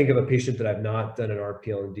can't think of a patient that I've not done an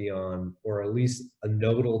RPL&D on, or at least a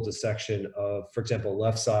nodal dissection of, for example,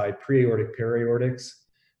 left side pre-aortic periaortics,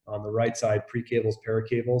 on the right side precables,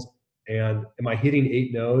 paracables. And am I hitting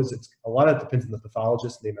 8 nodes? It's a lot of it depends on the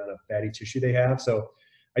pathologist and the amount of fatty tissue they have. So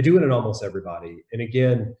I do it in almost everybody. And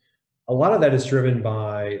again, a lot of that is driven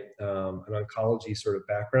by an oncology sort of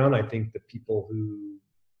background. I think the people who,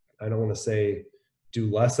 I don't want to say do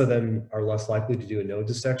less of them, are less likely to do a node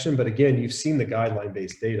dissection. But again, you've seen the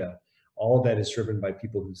guideline-based data. All of that is driven by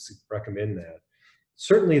people who recommend that.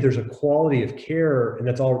 Certainly there's a quality of care, and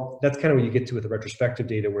that's kind of what you get to with the retrospective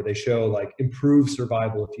data, where they show like improved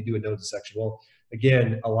survival if you do a node dissection. Well,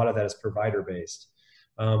 again, a lot of that is provider-based.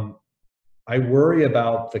 I worry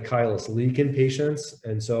about the chylus leak in patients,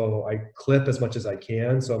 and so I clip as much as I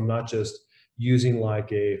can. So I'm not just using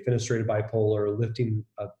like a fenestrated bipolar, lifting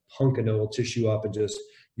a hunk of nodal tissue up and just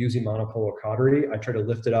using monopolar cautery. I try to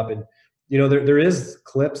lift it up, and you know, there is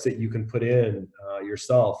clips that you can put in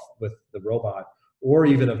yourself with the robot, or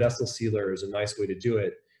even a vessel sealer is a nice way to do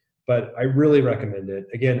it. But I really recommend it.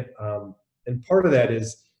 Again, and part of that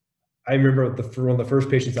is, I remember one of the first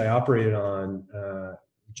patients I operated on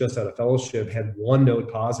just out of fellowship had 1 node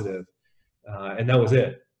positive, and that was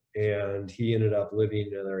it. And he ended up living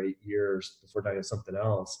another 8 years before dying of something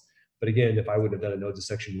else. But again, if I would have done a node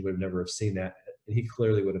dissection, you would have never have seen that. And he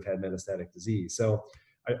clearly would have had metastatic disease. So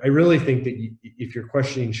I really think that if you're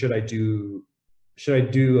questioning, should I do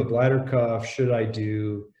a bladder cuff? Should I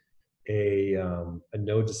do a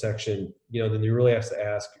node dissection? You know, then you really have to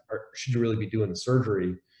ask, should you really be doing the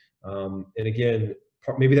surgery? And again,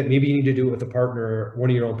 maybe you need to do it with a partner, one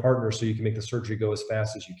of your own partners, so you can make the surgery go as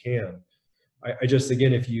fast as you can. I just,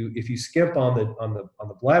 again, if you skimp on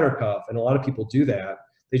the bladder cuff, and a lot of people do that,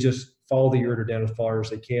 they just follow the ureter down as far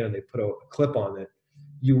as they can and they put a clip on it,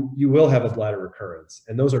 you will have a bladder recurrence,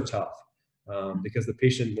 and those are tough because the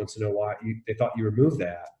patient wants to know why they thought you removed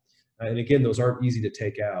that. And again, those aren't easy to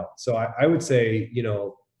take out. So I would say, you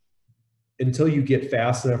know, until you get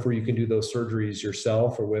fast enough where you can do those surgeries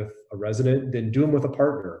yourself or with a resident, then do them with a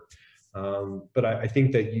partner. But I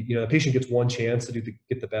think that, you know, the patient gets one chance to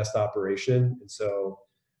get the best operation. And so,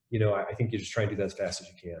 you know, I think you just try and do that as fast as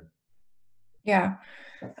you can. Yeah.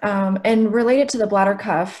 And related to the bladder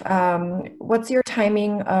cuff, what's your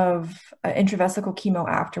timing of intravesical chemo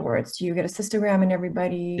afterwards? Do you get a cystogram in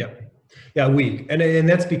everybody? Yeah, a week. And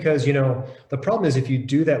that's because, you know, the problem is if you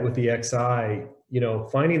do that with the XI, you know,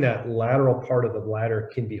 finding that lateral part of the bladder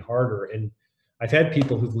can be harder. And I've had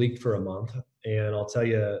people who've leaked for a month, and I'll tell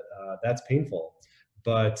you, that's painful.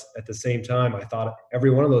 But at the same time, I thought every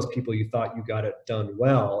one of those people, you thought you got it done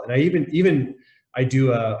well. And I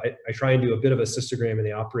try and do a bit of a cystogram in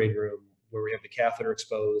the operating room where we have the catheter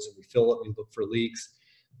exposed and we fill it and we look for leaks.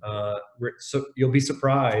 So you'll be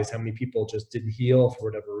surprised how many people just didn't heal for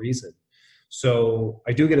whatever reason. So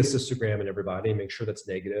I do get a cystogram in everybody and make sure that's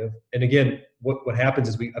negative. And again, what happens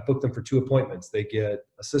is I book them for 2 appointments. They get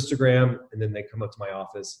a cystogram and then they come up to my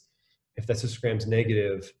office. If that cystogram's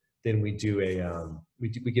negative, then we do we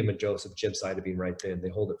give them a dose of gemcitabine right then. They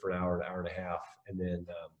hold it for an hour, an hour and a half, and then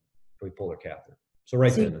we pull their catheter. So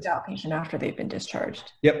right then. So outpatient after they've been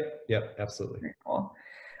discharged. Yep, absolutely. Very cool.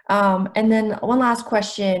 And then one last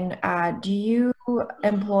question, do you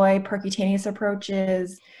employ percutaneous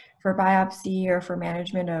approaches for biopsy or for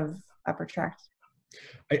management of upper tract?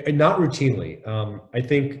 Not routinely. I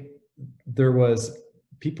think there was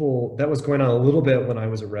that was going on a little bit when I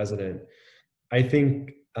was a resident. I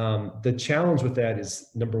think the challenge with that is,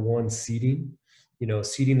 number one, seeding. You know,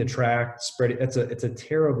 seeding the tract, spreading. It's a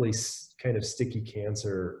terribly kind of sticky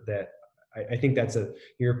cancer that I think that's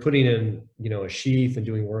you're putting in, a sheath and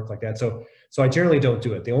doing work like that. So I generally don't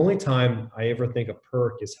do it. The only time I ever think a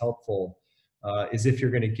perk is helpful is if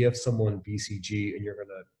you're going to give someone BCG and you're going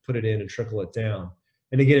to put it in and trickle it down.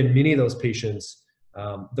 And again, in many of those patients,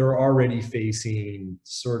 they're already facing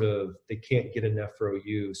they can't get a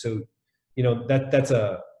nephro-U. So, that's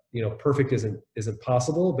perfect isn't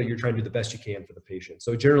possible, but you're trying to do the best you can for the patient.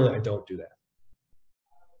 So generally I don't do that.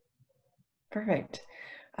 Perfect.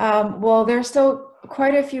 Well, there's still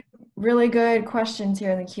quite a few really good questions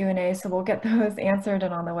here in the Q&A, so we'll get those answered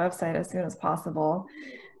and on the website as soon as possible.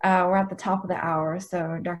 We're at the top of the hour,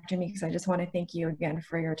 so Dr. Meeks, I just want to thank you again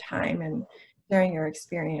for your time and sharing your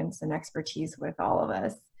experience and expertise with all of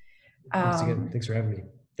us. Thanks again. Thanks for having me.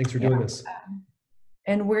 Thanks for doing this.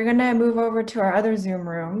 And we're going to move over to our other Zoom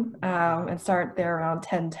room and start there around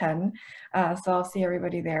 10:10. So I'll see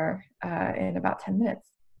everybody there in about 10 minutes.